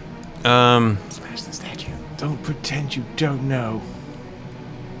 Yeah. Smash the statue. Don't pretend you don't know.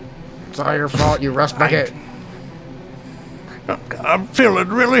 It's all your fault, you rust bucket. I'm feeling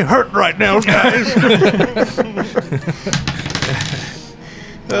really hurt right now, guys.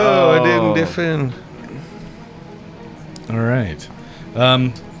 I didn't defend. All right.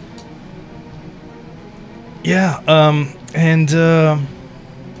 And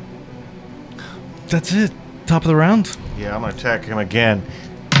that's it. Top of the round. Yeah, I'm gonna attack him again.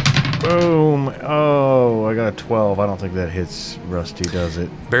 Boom. Oh, I got a 12. I don't think that hits Rusty, does it?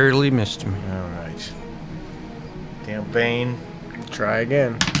 Barely missed me. All right. Damn Bane. Try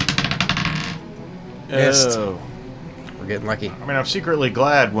again. Missed. Oh. We're getting lucky. I mean, I'm secretly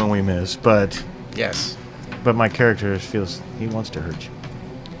glad when we miss, but Yes. my character feels he wants to hurt you.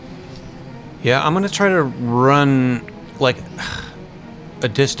 Yeah, I'm gonna try to run like a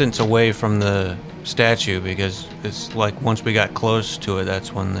distance away from the statue because it's like once we got close to it,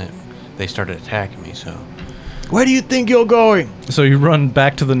 that's when they started attacking me. So Where do you think you're going? So you run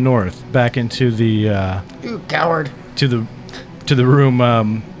back to the north, back into the You coward. to the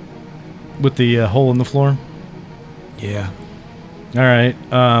room with the hole in the floor. yeah, All right.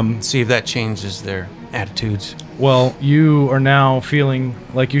 see if that changes their attitudes. Well, you are now feeling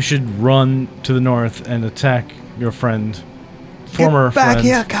like you should run to the north and attack your friend, former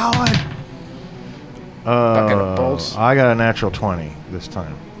friend. coward! Bucket of bolts. I got a natural 20 this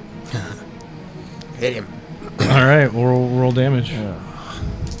time. Hit him. All right, we'll roll damage.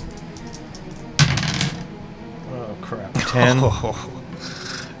 Oh, crap. 10.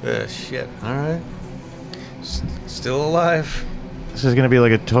 Shit. All right. Still alive. This is going to be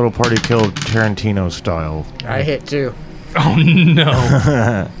like a total party kill Tarantino style. I hit 2 Oh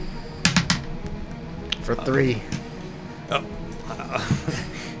no! for 3.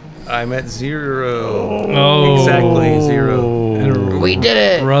 I'm at 0. Oh, Exactly 0. And We did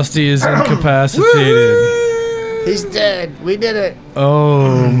it. Rusty is incapacitated. He's dead. We did it.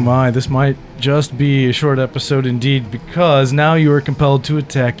 Oh my! This might just be a short episode indeed, because now you are compelled to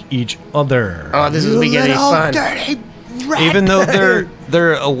attack each other. Oh, this is beginning fun. Even though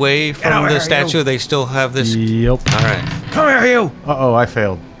they're away from the statue, they still have this. Yep. All right. Come here, you. Uh-oh, I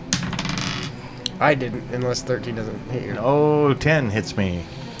failed. I didn't, unless 13 doesn't hit you. Oh, 10 hits me.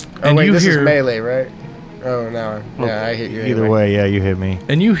 Oh, And wait, you this hear- is melee, right? Oh, no. Yeah, I hit you Either anyway. way, yeah, you hit me.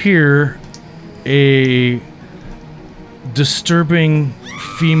 And you hear a disturbing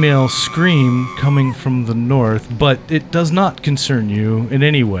female scream coming from the north, but it does not concern you in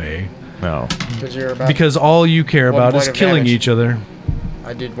any way. No. Because you're about. Because all you care One about point is of killing damage. each other.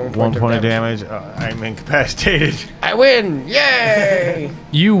 I did 1 1 point, point of damage. I'm incapacitated. I win! Yay!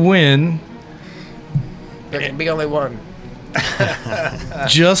 You win There can be only one.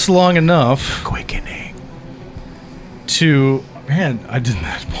 just long enough Quickening. to. Man, I didn't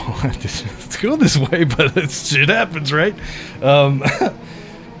want to go this way, but shit happens, right?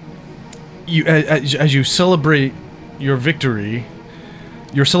 You, as you celebrate your victory,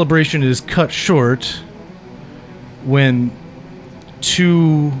 your celebration is cut short when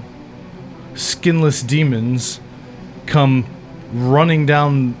two skinless demons come running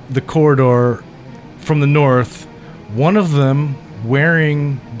down the corridor from the north. One of them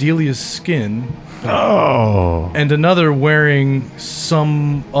wearing Delia's skin, Oh. and another wearing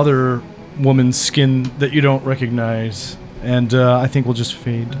some other woman's skin that you don't recognize. And I think we'll just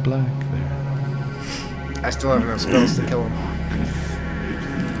fade to black there. I still have enough spells to kill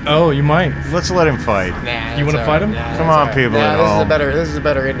him. Oh, you might. Let's let him fight. Nah, You wanna that's fight all him? right. Nah, Come that's on, all right. people Nah, at this home. This is a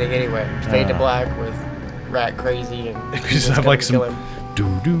better ending anyway. Fade to black with Rat Crazy and. We just Demon's have gonna like some kill him.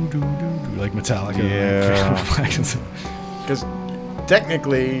 do like Metallica. Yeah. Like, and some- Because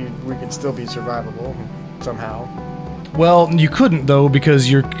technically, we could still be survivable somehow. well, you couldn't though because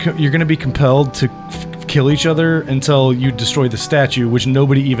you're going to be compelled to kill each other until you destroy the statue, which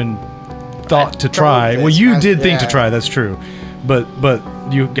nobody even thought to try. Well, you did think to try. That's true, but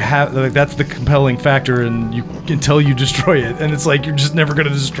you have like that's the compelling factor, and you until you destroy it, and it's like you're just never going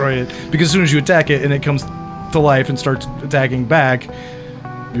to destroy it because as soon as you attack it and it comes to life and starts attacking back,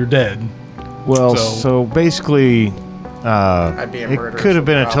 you're dead. Well, So- so basically, I'd be a it murderer, could have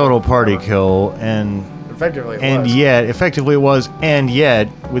been a so total probably party forever. kill, and Effectively, it was. yet, effectively it was, and yet,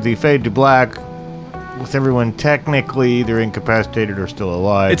 with the fade to black, with everyone technically either incapacitated or still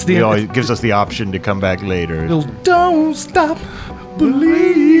alive, It's the- it always gives us the option to come back later. Little don't stop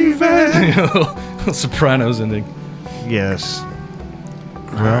believing. Little Sopranos ending. Yes.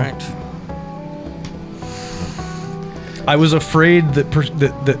 All right. I was afraid that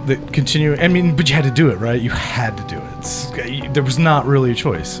that continuing. I mean, but you had to do it, right? You had to do it. There was not really a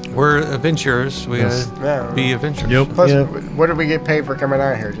choice. We're adventurers. We Yes. gotta Yeah. be adventurers. Yep. Plus, Yeah. what did we get paid for coming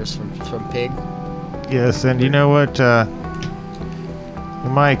out here? Just from pig? Yes, and you know what?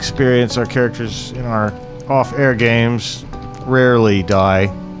 In my experience, our characters in our off-air games rarely die.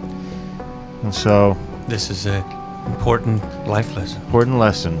 And so, This is an important life lesson. important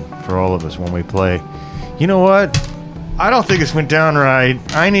lesson for all of us when we play. You know what? I don't think this went down right.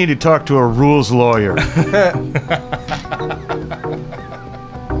 I need to talk to a rules lawyer.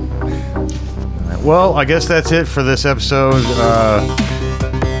 Well, I guess that's it for this episode.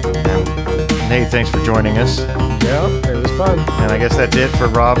 Nate, thanks for joining us. Yeah, it was fun. And I guess that's it for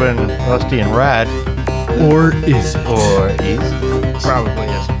Robin, Rusty, and Rat. Or is it? Or is. Probably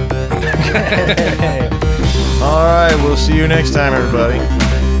is. All right, we'll see you next time, everybody.